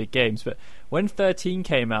from the other big games. But when 13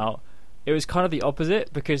 came out, it was kind of the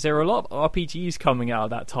opposite because there were a lot of RPGs coming out at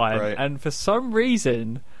that time, Right. and for some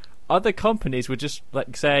reason, other companies were just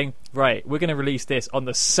like saying, "Right, we're going to release this on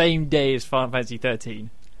the same day as Final Fantasy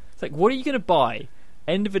 13." It's like, what are you going to buy?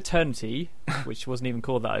 End of Eternity, which wasn't even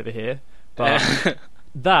called that over here, but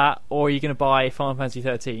that, or are you going to buy Final Fantasy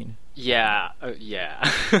 13? Yeah.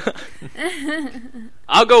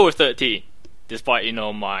 I'll go with 13, despite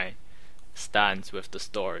my stance with the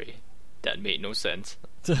story that made no sense.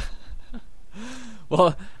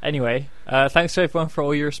 Well, anyway, thanks to everyone for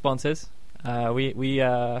all your responses.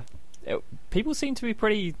 People seem to be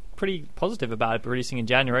pretty positive about it releasing in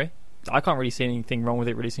January. I can't really see anything wrong with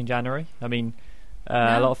it releasing in January. I mean,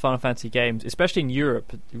 a lot of Final Fantasy games, especially in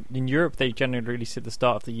Europe. In Europe, they generally release at the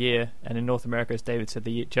start of the year, and in North America, as David said,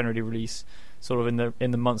 they generally release sort of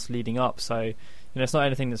in the months leading up. So, it's not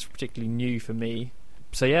anything that's particularly new for me.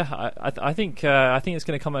 So yeah, I think it's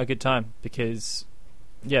going to come at a good time because.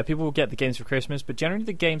 Yeah, people will get the games for Christmas, but generally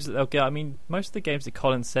the games that they'll get, I mean, most of the games that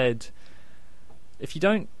Colin said, if you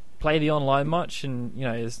don't play the online much, and,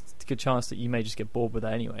 there's a good chance that you may just get bored with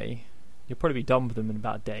that anyway, you'll probably be done with them in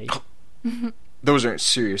about a day. Those aren't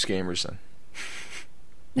serious gamers then.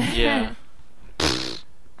 Yeah.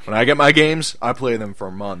 When I get my games, I play them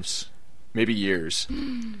for months, maybe years.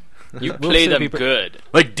 You We'll play still them be- good.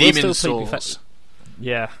 Like We'll Demon still play Souls.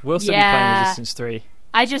 Yeah, we'll still be playing Yeah. Resistance 3.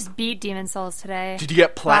 I just beat Demon Souls today. Did you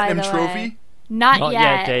get Platinum By the Trophy? way. Not Not yet.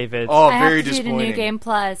 yet, David. Oh, I very have to do the disappointing. New Game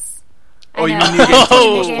Plus. Oh, I you know. mean New Game New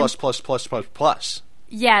plus, Game- plus, plus, plus, plus, plus, plus.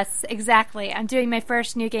 Yes, exactly. I'm doing my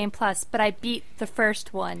first New Game Plus, but I beat the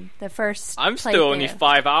first one. The first. I'm still only playthrough.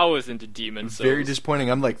 5 hours into Demon Souls. Very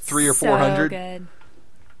disappointing. I'm like 300 or So 400. good.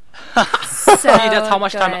 See, that's how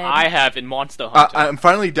much time good. I have in Monster Hunter. I'm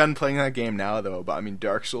finally done playing that game now, though. But I mean,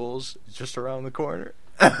 Dark Souls is just around the corner.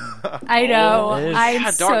 I know. It is. I'm Yeah,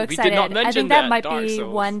 so Dark- we did excited. not I mention think that that, might Dark be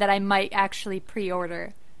Souls. one that I might actually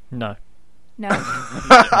pre-order. No. No.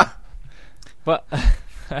 But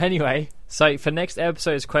anyway, so for next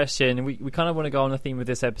episode's question, we kind of want to go on the theme of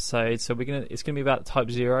this episode. So it's gonna be about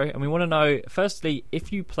Type 0, and we want to know firstly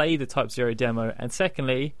if you played the Type 0 demo, and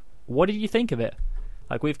secondly, what did you think of it?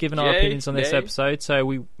 Like, we've given our Yay, opinions on this yay. episode, so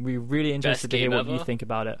we're really interested to hear game what you ever. think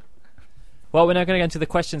about it. Well, we're now going to go into the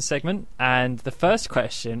question segment, and the first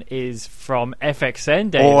question is from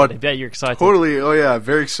FXN David. Oh, I bet you're excited. Totally. Oh yeah,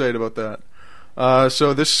 very excited about that.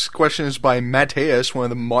 So this question is by Mateus, one of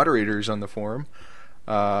the moderators on the forum,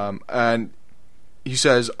 and he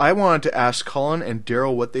says, "I wanted to ask Colin and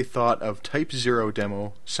Daryl what they thought of Type 0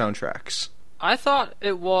 demo soundtracks." I thought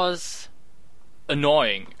it was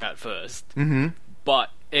annoying at first, Mm-hmm. but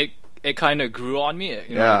it kind of grew on me.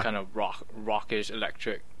 You know, Yeah. kind of rockish,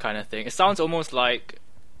 electric kind of thing. It sounds almost like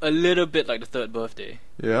a little bit like the Third Birthday.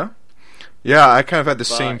 Yeah. Yeah, I kind of had the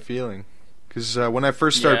But- same feeling because when I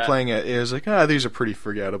first started Yeah. playing it, it was like, these are pretty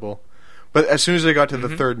forgettable. But as soon as I got to the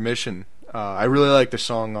third mission, I really liked the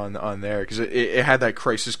song on there because it had that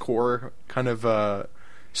Crisis Core kind of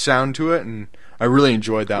sound to it, and I really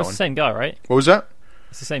enjoyed that It's one. the same guy, right? What was that?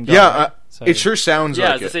 It's the same guy. Yeah, right? So- it sure sounds Yeah,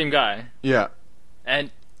 like it's the it. same guy. Yeah, And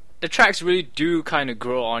the tracks really do kind of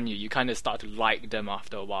grow on you. You kind of start to like them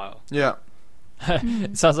after a while. yeah.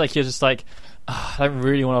 It sounds like you're just like, I don't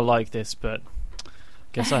really want to like this, but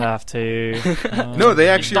guess I have to. No, they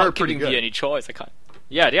It's actually are not pretty giving me good. any choice. I can't.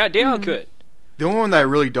 Yeah, they are good. The only one that I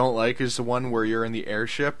really don't like is the one where you're in the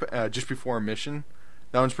airship just before a mission.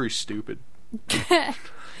 That one's pretty stupid.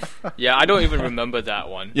 Yeah, I don't even remember that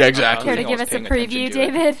one. Yeah, exactly. Care to I don't give think us I a was paying preview,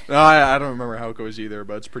 attention to it. David? No, I don't remember how it goes either,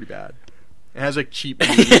 but it's pretty bad. It has like cheap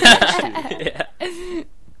music effects, too. Yeah.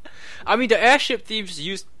 I mean, the airship themes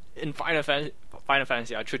used in Final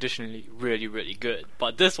Fantasy are traditionally really, really good,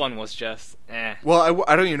 but this one was just Well,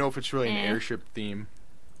 I don't even know if it's really an Eh. airship theme.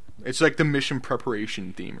 It's like the mission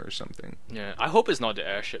preparation theme or something. Yeah, I hope it's not the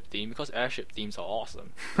airship theme because airship themes are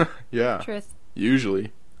awesome. Yeah, Truth.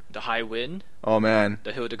 usually. The High Wind, Oh man,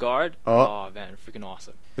 the Hildegard. Oh. Man, freaking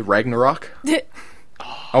awesome. the Ragnarok.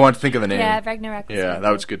 I want to think of the name. Yeah, Ragnarok. Was Yeah, really that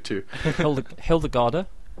was good too. Hildegarda?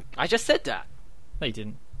 I just said that. No, you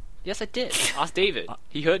didn't. Yes, I did. Ask David.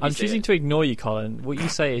 He heard me I'm say choosing it. to ignore you, Colin. What you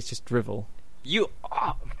say is just drivel. You.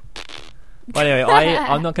 But anyway,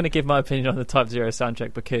 I'm not going to give my opinion on the Type 0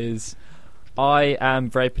 soundtrack because I am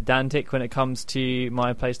very pedantic when it comes to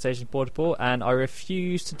my PlayStation Portable, and I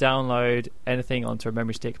refuse to download anything onto a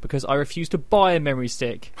memory stick because I refuse to buy a memory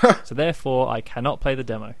stick. So therefore, I cannot play the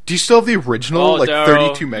demo. Do you still have the original, Oh, like Daryl,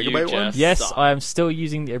 32 you megabyte one? just- Yes, suck. I am still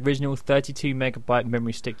using the original 32 megabyte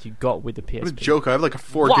memory stick you got with the PSP. What a joke! I have like a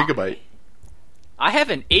 4 Why? gigabyte. I have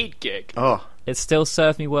an 8 gig. Oh, It still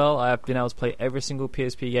served me well. I have been able to play every single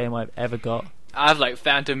PSP game I've ever got. I have like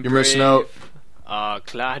Phantom You're Brave, missing out.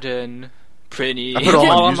 Gladden, Prinny, I put all my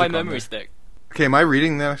all on music my on memory there. stick. okay. Am I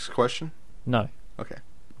reading the next question? No. Okay.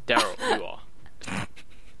 Daryl, you are.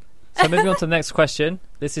 So moving on to the next question.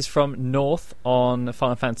 This is from North on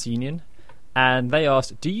Final Fantasy Union, and they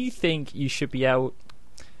asked, "Do you think you should be able?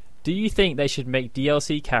 Do you think they should make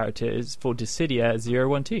DLC characters for Dissidia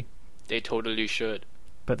 012?" They totally should.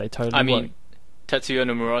 But they totally I mean, won't. Tetsuya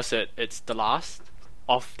Nomura said it's the last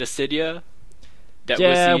of Dissidia that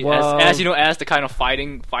Yeah, we'll see well- as you know, as the kind of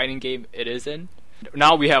fighting game it is in.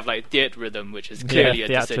 Now we have like Theat Rhythm, which is clearly a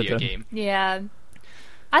Theat Dissidia Rhythm. game. Yeah.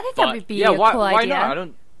 I think that But would be yeah, a why, cool why idea. not? I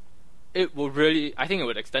don't. It will really. I think it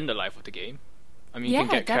would extend the life of the game. I mean, you can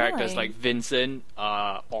Yeah, get characters definitely. like Vincent,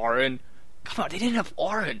 Auron. Come on, they didn't have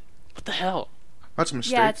Auron. What the hell? That's a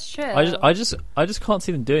mistake. Yeah, it's true. I just can't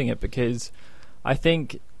see them doing it because I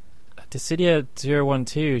think Dissidia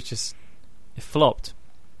 012 is just it flopped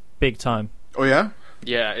big time. Oh yeah.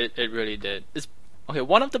 Yeah, it really did. It's okay.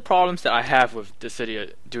 One of the problems that I have with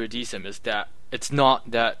Dissidia Duodecim is that it's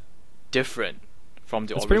not that different from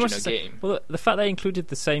the It's pretty original much the same. game. Well, the fact they included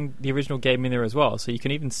the original game in there as well, so you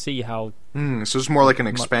can even see how. So it's more like an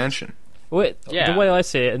expansion. Well, Yeah. the way I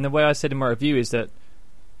see it, and the way I said in my review, is that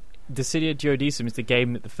Dissidia Duodecim is the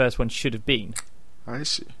game that the first one should have been. I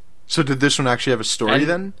see. So did this one actually have a story And-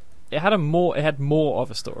 then? It had more of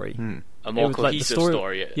a story. A more It was like the cohesive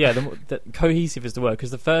story. Yeah, the cohesive is the word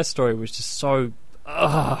because the first story was just so.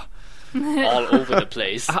 all over the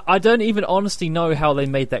place. I don't even honestly know how they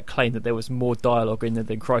made that claim that there was more dialogue in there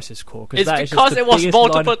than Crisis Core. It's that is because just the it was biggest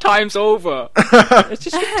multiple line- times over. It's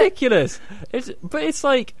just ridiculous. But it's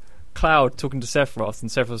like Cloud talking to Sephiroth, and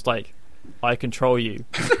Sephiroth's like, "I control you."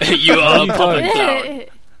 You are a You puppet don't.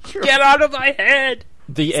 cloud. Get out of my head.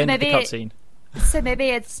 The end of the maybe- cutscene. So maybe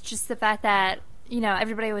it's just the fact that,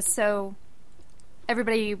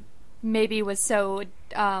 everybody maybe was so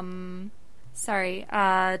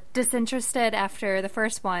disinterested after the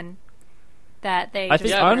first one that they I just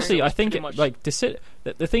think Yeah, honestly, it I was think pretty much-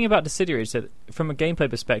 the thing about Dissidia is that from a gameplay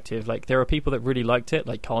perspective, like there are people that really liked it,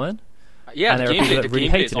 like Colin. Yeah, And the there are people gameplay, that the really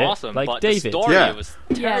gameplay is hated it, awesome, like but David. the story Yeah. was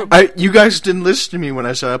Yeah. terrible. You guys didn't listen to me when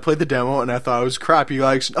I said I played the demo and I thought it was crap. You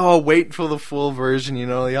guys, wait for the full version. You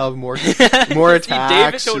have more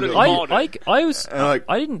attacks. totally and- called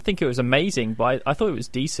I didn't think it was amazing, but I thought it was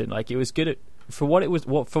decent. Like it was good for what it was.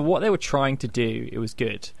 For what they were trying to do, it was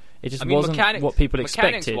good. It just wasn't what people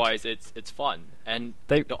expected. Mechanics-wise, it's fun, and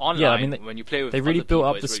They, the online yeah, I mean, when you play with they really other built people,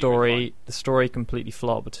 up the it's really, story. really fun. The story completely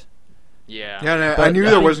flopped. Yeah, Yeah, and I But knew I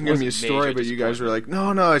there think wasn't going to be a was story, major but you guys were like,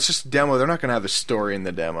 no, it's just a demo. They're not going to have the story in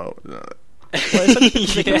the demo. Well,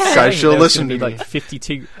 it's like, Yeah. Guys, should there was listen gonna be to me. like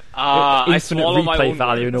 52 I infinite swallow my replay own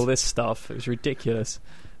value and words. all this stuff. It was ridiculous.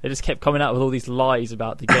 They just kept coming out with all these lies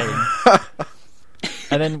about the game.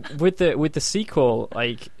 And then with the sequel,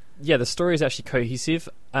 like, yeah, the story is actually cohesive,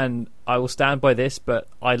 and I will stand by this. But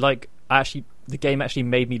the game actually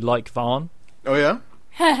made me like Vaughn. Oh yeah,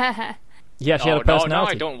 He actually had a Now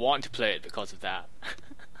personality. I don't want to play it because of that.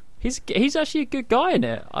 He's actually a good guy in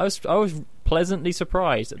it. I was pleasantly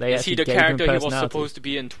surprised that they Is he actually the gave him character he was personality. supposed to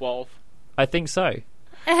be in 12? I think so.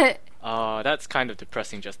 That's kind of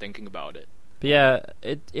depressing just thinking about it. But yeah,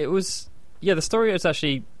 it was. Yeah, the story was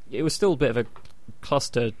actually. It was still a bit of a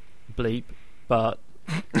cluster bleep, but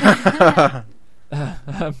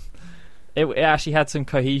it actually had some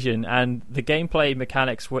cohesion, and the gameplay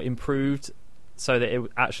mechanics were improved so that it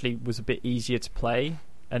actually was a bit easier to play,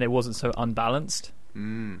 and it wasn't so unbalanced.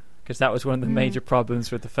 Because that was one of the major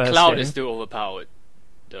problems with the first Cloud game. is still overpowered,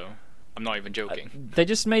 though. I'm not even joking. They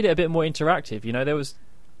just made it a bit more interactive.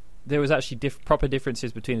 There was actually proper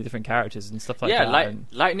differences between the different characters and stuff like that. And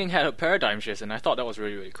Lightning had a paradigm shift, and I thought that was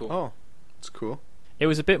really, really cool. oh, it's cool. it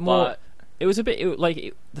was a bit more. But It was a bit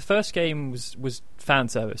the first game was fan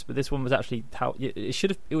service, but this one was actually how it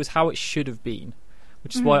should have. It was how it should have been,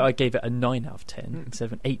 which is why I gave it a 9 out of 10 instead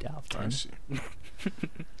of an 8 out of 10. I see.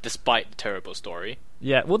 despite the terrible story,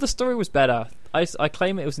 Yeah, well, the story was better. I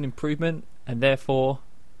claim it was an improvement, and therefore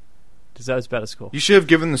deserves a better score. You should have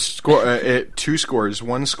given the score it 2 scores.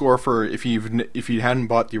 1 score for if you hadn't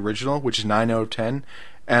bought the original, which is 9 out of 10,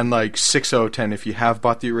 and like 6 out of 10 if you have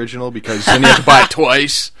bought the original, because then you have to buy it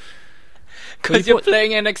twice. because you're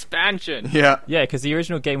playing an expansion. Yeah, Yeah, because the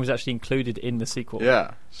original game was actually included in the sequel.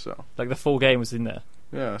 yeah. So Like the full game was in there.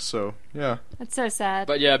 yeah, so yeah. That's so sad.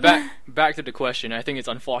 But yeah, back to the question. I think it's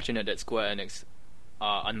unfortunate that Square Enix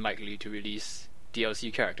are unlikely to release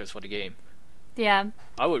DLC characters for the game. Yeah.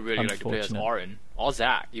 I would really like to play as Unfortunate. Auron or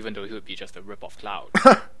Zack, even though he would be just a rip-off Cloud.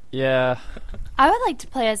 Yeah, I would like to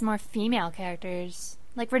play as more female characters.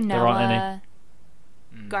 Like aren't Renoa,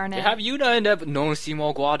 Garnet. They have Yuna in there, but no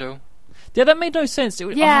Seymour Guado. yeah, that made no sense. It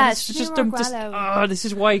was, Yeah, this is just Seymour Guado. this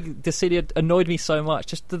is why the city annoyed me so much.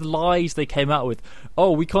 Just the lies they came out with.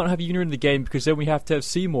 Oh, we can't have Yuna in the game because then we have to have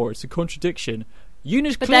Seymour. It's a contradiction.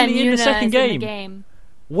 Yuna's But then clearly Yuna in the second is game. in the game.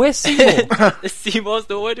 Where's Seymour? Seymour's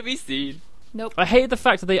nowhere to be seen. Nope. I hated the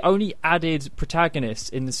fact that they only added protagonists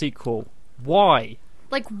in the sequel. Why?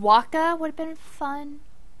 Like Waka would have been fun,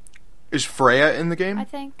 Is Freya in the game? I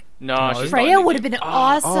think. No, No. she's Freya would have been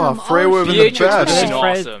awesome. Freya would have been the Beatrix would have best. been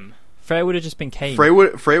Freya- awesome. Freya would have just been Kane. Freya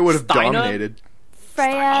would have Steiner? dominated.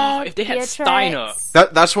 Freya, Oh, if they had Beatrix. Steiner.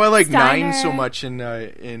 That's why I like Steiner. 9 so much in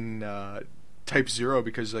Type 0,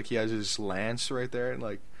 because like he has his lance right there and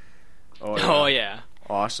like Oh yeah.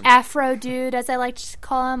 awesome. Afro dude, as I like to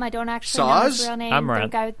call him. I don't actually know his Saz? real name.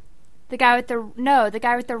 Amaranth. The guy with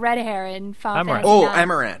the red hair in Final Amaranth. Fantasy Oh, IX.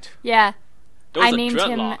 Amaranth. Yeah, Those I are named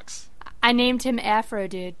him- dreadlocks. I named him Afro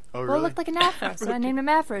dude. Oh, Well, really? it looked like an afro, so I named him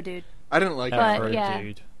Afro dude. I didn't like But, Afro. Afro yeah.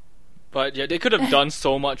 dude. But yeah, they could have done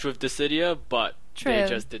so much with Dissidia, but they True.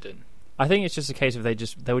 just didn't. I think it's just a case of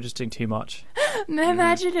they were just doing too much.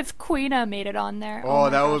 Imagine if Queena made it on there. Oh, my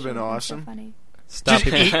that gosh, would've been it would've awesome. So funny. Stab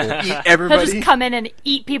people. Eat He'll everybody. just come in and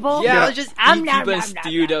eat people. Yeah, Yeah. just Nom, eat nom, people and nom, nom,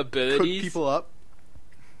 steal their nom. Cook abilities. people up.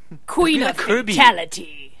 Queen like of Kirby.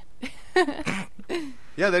 fatality.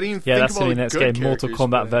 Yeah, they didn't even Yeah, think that's about gonna be the next good game. Mortal characters,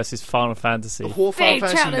 Kombat but versus Final Fantasy. the whole Final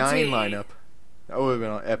Fantasy Fatality. 9 lineup. That would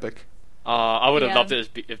have been epic. I would have Yeah. loved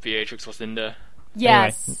it if Beatrix was in there.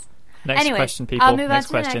 Yes. Next Anyway, question, people. I'll move Next on to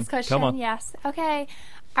the question. next question. Come on. Yes. Okay.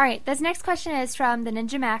 All right. This next question is from the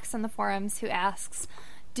Ninja Max on the forums, who asks,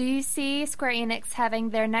 do you see Square Enix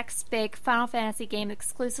having their next big Final Fantasy game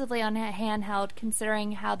exclusively on a handheld,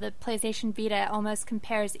 considering how the PlayStation Vita almost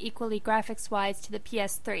compares equally graphics-wise to the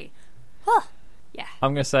PS3? Huh. Yeah.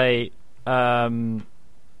 I'm going to say,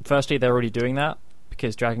 firstly, they're already doing that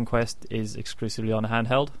because Dragon Quest is exclusively on a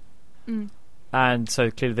handheld. And so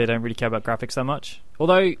clearly they don't really care about graphics that much.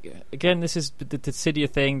 Although, again, this is the Dissidia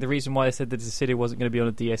thing. The reason why they said that Dissidia wasn't going to be on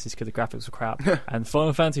a DS is because the graphics were crap. And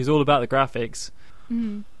Final Fantasy is all about the graphics.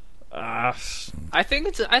 I think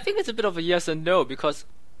it's a bit of a yes and no because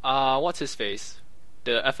what's his face,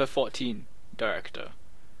 the FF14 director,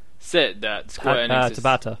 said that Square Enix is...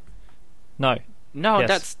 Tabata. No. Yes.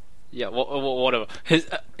 That's whatever.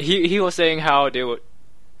 He was saying how they would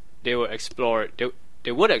explore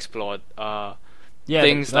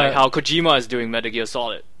things like how Kojima is doing Metal Gear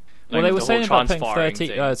Solid. Well, they were the saying whole about playing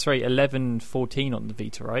transferring 11, 14 on the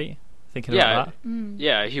Vita, right? Thinking about that.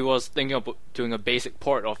 Yeah, he was thinking of doing a basic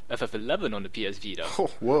port of FF11 on the PS Vita. Oh,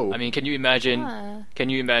 whoa. I mean, can you imagine? Can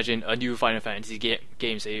you imagine a new Final Fantasy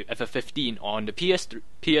game, say FF15 on the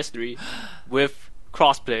PS3 with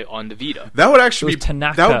crossplay on the Vita? That would actually It was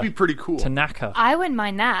Tanaka. That would be pretty cool. Tanaka. I wouldn't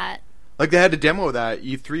mind that. Like they had a demo of that at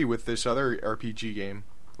E3 with this other RPG game,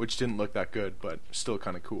 which didn't look that good, but still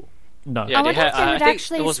kind of cool. No. Yeah, I wonder if they would I think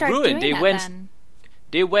actually it was start ruined. doing that then.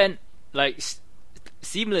 They went like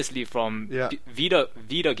seamlessly from Yeah. Vita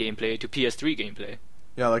gameplay to PS3 gameplay.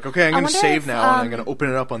 Yeah, like okay, I'm I gonna wonder save if, now, and I'm gonna open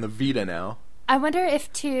it up on the Vita now. I wonder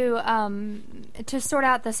if to sort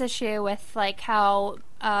out this issue with like how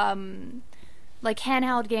like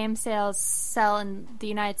handheld game sales sell in the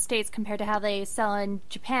United States compared to how they sell in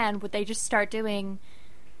Japan, would they just start doing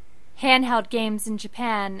handheld games in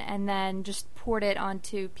Japan and then just port it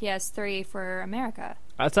onto PS3 for America?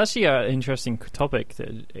 It's actually an interesting topic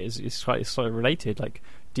that is quite sort of related. Like,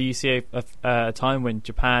 do you see a time when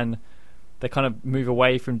Japan, they kind of move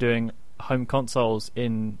away from doing home consoles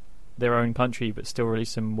in their own country but still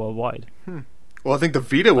release them worldwide? Well, I think the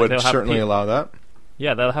Vita would they'll have certainly allow that.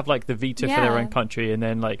 Yeah, they'll have like the Vita for their Yeah. own country and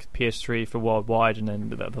then like PS3 for worldwide, and then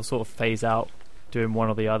they'll sort of phase out doing one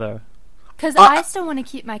or the other. Because I still want to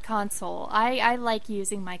keep my console. I like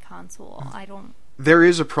using my console. I don't. There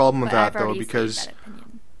is a problem with But that I've though, already because stated that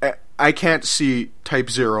opinion. I can't see Type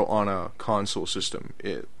 0 on a console system.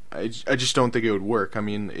 I just don't think it would work. I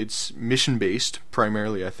mean, it's mission based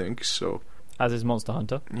primarily, I think. So As is Monster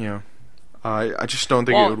Hunter. yeah, I just don't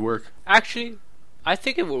think it would work. Actually, I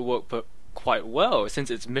think it would work quite well since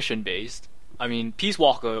it's mission based. I mean, Peace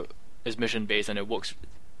Walker is mission based and it works.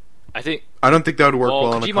 I don't think that would work well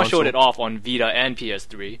on a Kojima console. showed it off on Vita and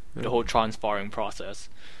PS3, the whole transferring process.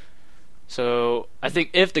 So I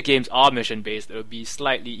think if the games are mission based, it would be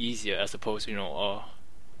slightly easier as opposed to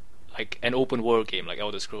like an open world game like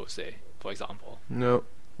Elder Scrolls, say, for example. No.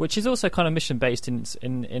 Which is also kind of mission based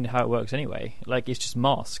in how it works anyway. Like, it's just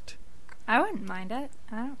masked. I wouldn't mind it.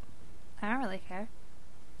 I don't really care.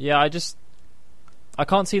 Yeah, I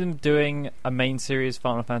can't see them doing a main series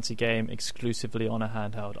Final Fantasy game exclusively on a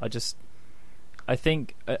handheld. I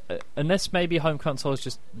think unless maybe home consoles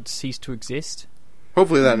just cease to exist.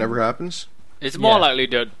 Hopefully that never happens. It's more Yeah. likely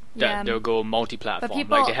that Yeah. they'll go But multi-platform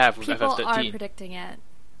people, like they have with people are FF13. predicting it.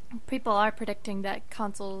 People are predicting that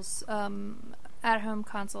consoles, at-home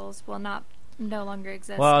consoles, will no longer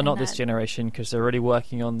exist. Well, and not this that- generation, because they're already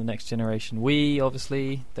working on the next generation Wii,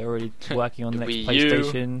 obviously. They're already working on the next Wii U,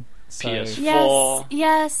 PlayStation. So PS4.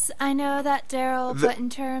 Yes, I know that, Daryl. The- But in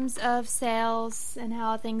terms of sales and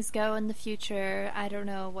how things go in the future, I don't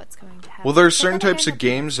know what's going to happen. Well, there are But certain then types again, of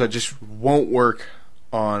games that just won't work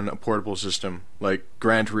on a portable system, like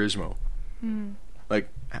Gran Turismo. Like,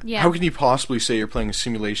 Yeah. how can you possibly say you're playing a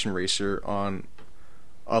simulation racer on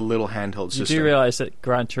a little handheld you system? do realise that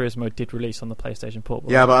Gran Turismo did release on the PlayStation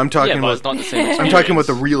Portable. Yeah, but I'm talking Yeah, but it's about not the same I'm talking about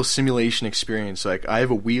the experience. real simulation experience. Like, I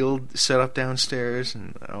have a wheel set up downstairs,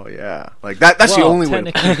 and oh yeah, like that's the Well, only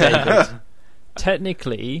way. technically, David,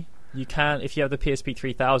 technically, you can, if you have the PSP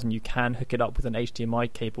 3000, you can hook it up with an HDMI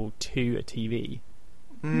cable to a TV.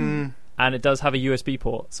 And it does have a USB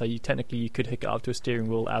port, so you could hook it up to a steering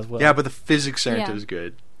wheel as well. Yeah, but the physics aren't Yeah. as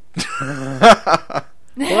good.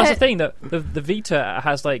 Well, that's the thing, that the Vita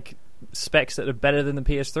has like specs that are better than the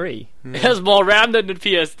PS3. It has more RAM than the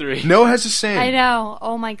PS3. No, it has the same. I know.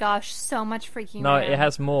 Oh my gosh, so much freaking. No, RAM. it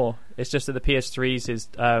has more. It's just that the PS3's is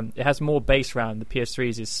it has more base RAM. The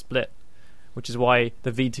PS3's is split, which is why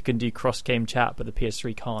the Vita can do cross-game chat, but the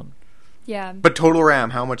PS3 can't. Yeah. But total RAM,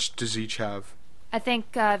 how much does each have? I think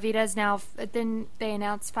Vita's now. Didn't they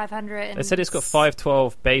announce 500? And They said it's got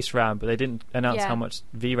 512 base RAM, but they didn't announce Yeah. how much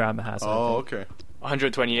VRAM it has. I Oh, think. okay.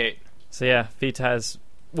 128. So yeah, Vita has,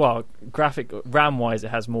 well, graphic RAM wise,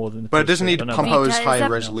 it has more than. The But it doesn't PS3. need I don't to know pump about- out as Vita is high a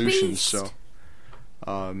resolution, beast. so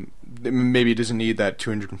maybe it doesn't need that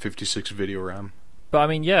 256 video RAM. But I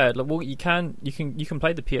mean, yeah, like, well, you can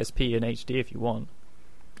play the PSP in HD if you want.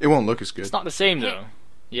 It won't look as good. It's not the same though.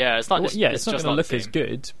 Yeah, it's not. Well, yeah, it's it's not just going to look the as same.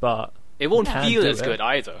 good, but It won't Can feel do as it. good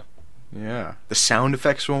either. Yeah, the sound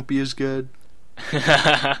effects won't be as good.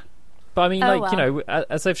 but I mean, Oh, like you well. know,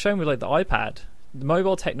 as they've shown with like the iPad, the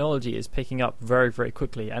mobile technology is picking up very, very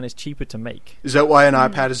quickly, and it's cheaper to make. Is that why an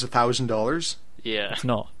iPad is $1,000? Yeah, It's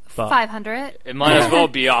not, but 500. it might as well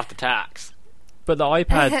be after tax. but the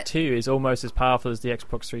iPad 2 is almost as powerful as the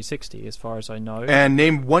Xbox 360, as far as I know. And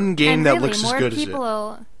name one game and that really, looks as more good as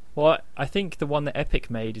people. it. Well, I think the one that Epic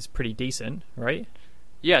made is pretty decent, right?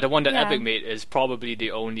 Yeah, the one that Yeah. Epic made is probably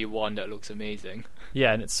the only one that looks amazing.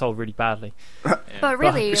 Yeah, and it's sold really badly. But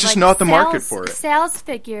really, It's just like, not the market for it.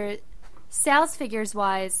 Sales figures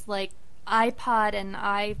wise, like iPod and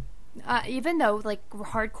even though like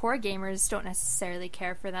hardcore gamers don't necessarily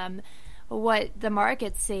care for them, what the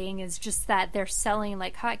market's seeing is just that they're selling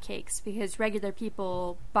like hotcakes because regular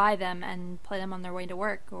people buy them and play them on their way to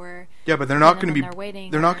work or Yeah, but they're not play them going to when be. they're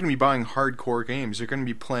waiting, They're not or- going to be buying hardcore games. They're going to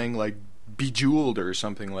be playing like Bejeweled or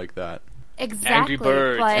something like that. exactly.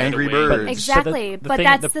 Birds. but, Angry But- Birds. exactly, the but thing-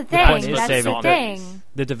 that's the- the the thing. point is, That's David, the that- thing.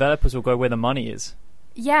 The developers will go where the money is.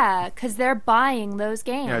 Yeah, because they're buying those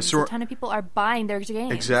games. Yeah, so a ton of people are buying their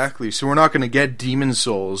games. Exactly. So we're not going to get Demon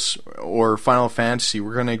Souls or Final Fantasy.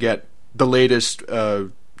 We're going to get the latest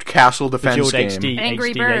Castle Defense Bejeweled game. HD,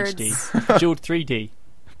 Angry HD, Birds. HD. Bejeweled 3D.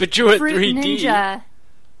 Bejeweled Fruit 3D. Ninja.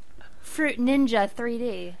 Fruit Ninja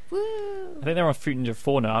 3D. Woo! I think they're on Fruit Ninja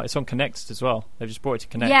 4 now. It's on Kinect as well. They've just brought it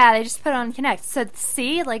to Kinect. Yeah, they just put it on Kinect. So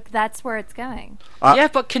see, like that's where it's going. Yeah,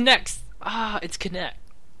 but Kinect. It's Kinect.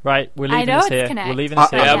 Right, we're I leaving know this it's here. Kinect. We're leaving this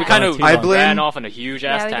here. Yeah, Yeah. we kind of Too I long. blame- ran off on a huge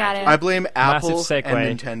ass Yeah, we got tangent. it. I blame Apple Massive and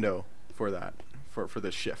segue. Nintendo for that, for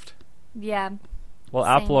this shift. Yeah. Well,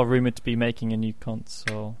 Same. Apple are rumored to be making a new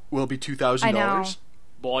console, Will it be $2,000?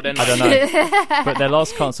 More than I don't know. but their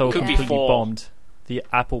last console Could be completely 4. bombed. The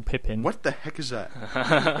Apple Pippin. What the heck is that?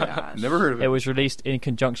 Gosh. Never heard of it. It was released in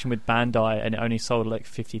conjunction with Bandai, and it only sold like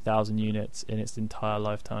 50,000 units in its entire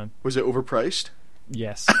lifetime. Was it overpriced?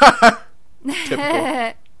 Yes.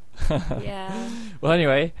 Typical. Yeah. Well,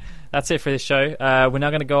 anyway, that's it for this show. We're now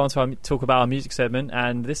going to go on to talk about our music segment,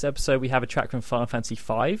 and this episode we have a track from Final Fantasy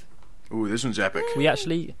V. Ooh, this one's epic. We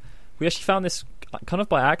actually found this kind of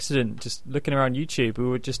by accident, just looking around YouTube. We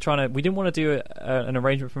were just we didn't want to do an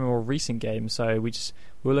arrangement from a more recent game, so we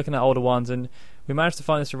were looking at older ones, and we managed to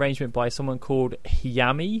find this arrangement by someone called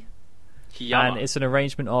Hiyami, and it's an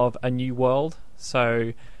arrangement of A New World.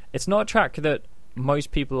 So it's not a track that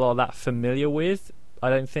most people are that familiar with, I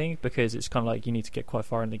don't think, because it's kind of like you need to get quite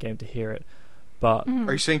far in the game to hear it. But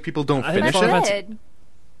Are you saying people don't I think finish That's Final it? Fantasy- good.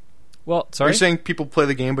 well, Are sorry. you saying people play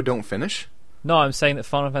the game but don't finish? No, I'm saying that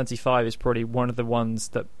Final Fantasy V is probably one of the ones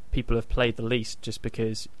that people have played the least, just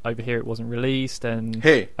because over here it wasn't released, and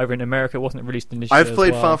Hey, over in America it wasn't released initially. I've as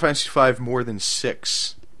played well. Final Fantasy V more than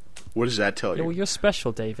 6. What does that tell Yeah, well, you? you're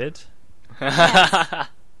special, David.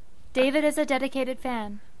 David is a dedicated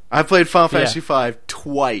fan. I've played Final Yeah. Fantasy V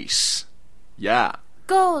twice. Yeah.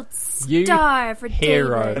 Gold You star for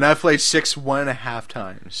hero. David. And I've played 6 1.5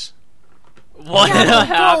 times. One and Yeah, a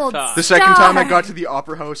half gold. times. The second time I Star. got to the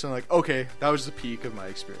Opera House, I'm like, okay, that was the peak of my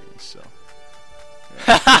experience. So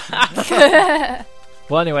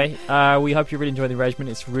Well, anyway, we hope you really enjoy the arrangement.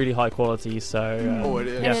 It's really high quality, so Oh, it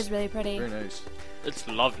is. It yes. is really pretty. Very nice. It's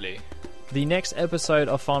lovely. The next episode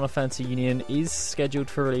of Final Fantasy Union is scheduled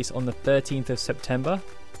for release on the 13th of September.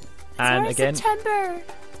 And It's again, September.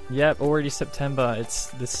 yep, already September.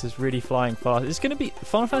 This is really flying fast. It's going to be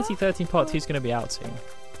Final Fantasy 13 Part 2 is going to be out soon.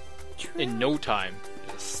 True. In no time.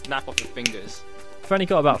 Just snap of your fingers. We've only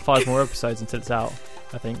got about 5 more episodes until it's out,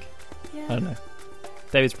 I think. Yeah. I don't know.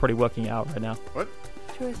 David's probably working it out right now.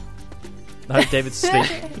 True. I hope David's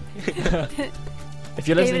asleep. If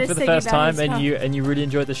you're listening David for is the first thinking time about his and you really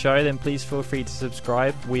enjoyed the show, then please feel free to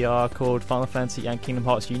subscribe. We are called Final Fantasy and Kingdom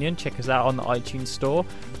Hearts Union. Check us out on the iTunes store,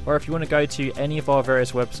 or if you want to go to any of our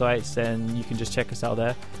various websites, then you can just check us out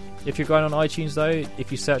there. If you're going on iTunes though,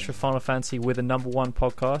 if you search for Final Fantasy with a #1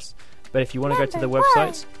 podcast, but if you want to go to the Number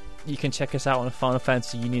websites, you can check us out on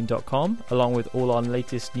FinalFantasyUnion.com, along with all our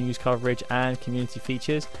latest news coverage and community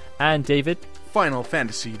features. And David,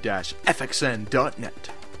 FinalFantasy-FXN.net.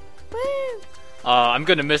 Woo! I'm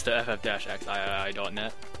gonna miss the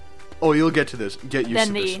ff-xii.net. Oh, you'll get to this. Get used Then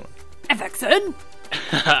to this the one.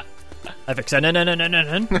 FXN. FXN.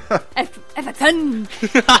 FXN.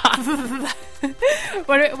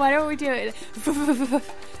 Why don't we do it?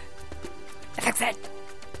 FXN.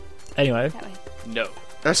 Anyway, That way. No.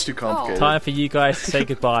 That's too complicated. time for you guys to say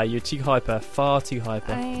goodbye. You're too hyper, far too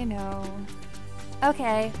hyper. I know.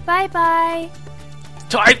 Okay. Bye.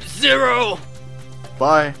 Type 0!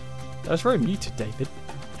 Bye. That was very muted, David.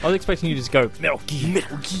 I was expecting you to just go Metal Gear.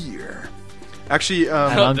 Metal Gear. Actually, And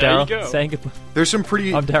I'm There you Daryl go. saying goodbye. there's some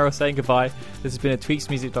pretty I'm Daryl saying goodbye. This has been a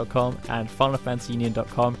tweaksmusic.com and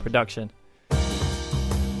FinalFantasyUnion.com production.